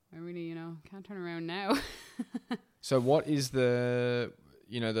now. I really, can't turn around now. So what is the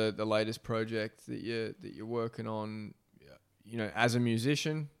latest project that you're working on, as a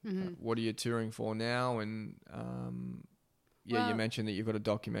musician? What are you touring for now? And you mentioned that you've got a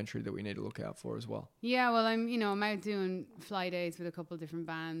documentary that we need to look out for as well. Yeah, well, I'm out doing fly days with a couple of different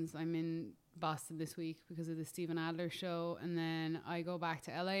bands. I'm in Boston this week because of the Stephen Adler show, and then I go back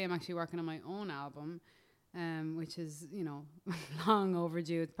to LA. I'm actually working on my own album, which is, long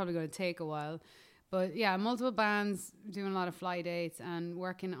overdue. It's probably going to take a while. But yeah, multiple bands, doing a lot of fly dates and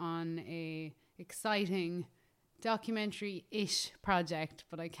working on a exciting documentary-ish project,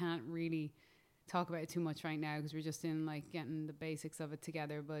 but I can't really talk about it too much right now because we're just in getting the basics of it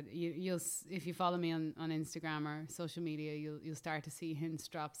together. But you'll if you follow me on Instagram or social media, you'll start to see hints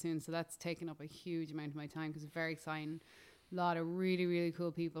drop soon. So that's taken up a huge amount of my time because it's very exciting. A lot of really, really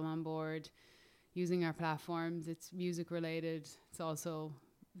cool people on board using our platforms. It's music related. It's also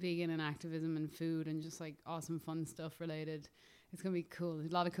vegan and activism and food and just awesome fun stuff related. It's going to be cool.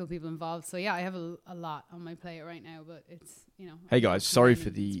 There's a lot of cool people involved. So yeah, I have a lot on my plate right now, but it's, Hey guys, sorry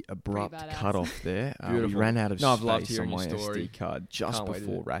for the abrupt cut off there. We ran out of space on my SD card just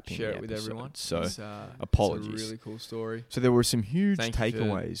before wrapping the episode. With everyone. So apologies. It's a really cool story. So there were some huge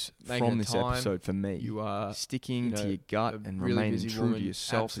takeaways from this episode for me. You are sticking to your gut and remaining true to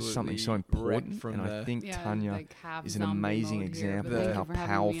yourself is something so important. And I think Tanya is an amazing example of how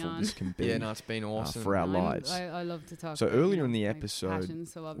powerful this can be. Yeah, no, it's been awesome for our lives. I love to talk. So earlier in the episode,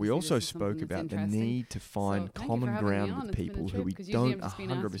 we also spoke about the need to find common ground with people who we don't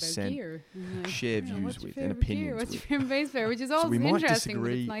 100% share views with and opinions What's with. your favorite bass player? Which is also so we might interesting,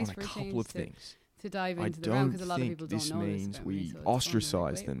 disagree but it's nice on for a couple of things. To dive into I the round don't because a lot of people think this don't know means about we me, so it's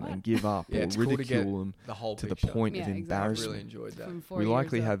ostracize them and give up or ridicule them to the point of embarrassment. I really enjoyed that. We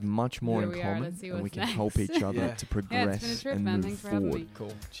likely have much more in common and we can help each other to progress and move forward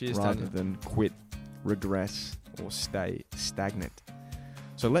rather than quit, regress or stay stagnant.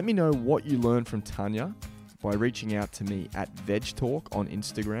 So let me know what you learned from Tanya by reaching out to me at VegTalk on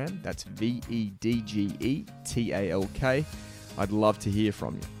Instagram. That's VEDGETALK. I'd love to hear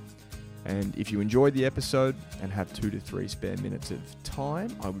from you. And if you enjoyed the episode and have 2 to 3 spare minutes of time,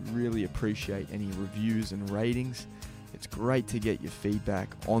 I would really appreciate any reviews and ratings. It's great to get your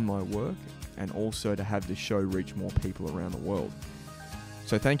feedback on my work and also to have the show reach more people around the world.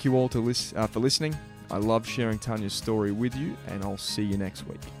 So thank you all for listening. I love sharing Tanya's story with you, and I'll see you next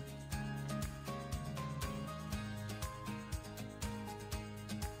week.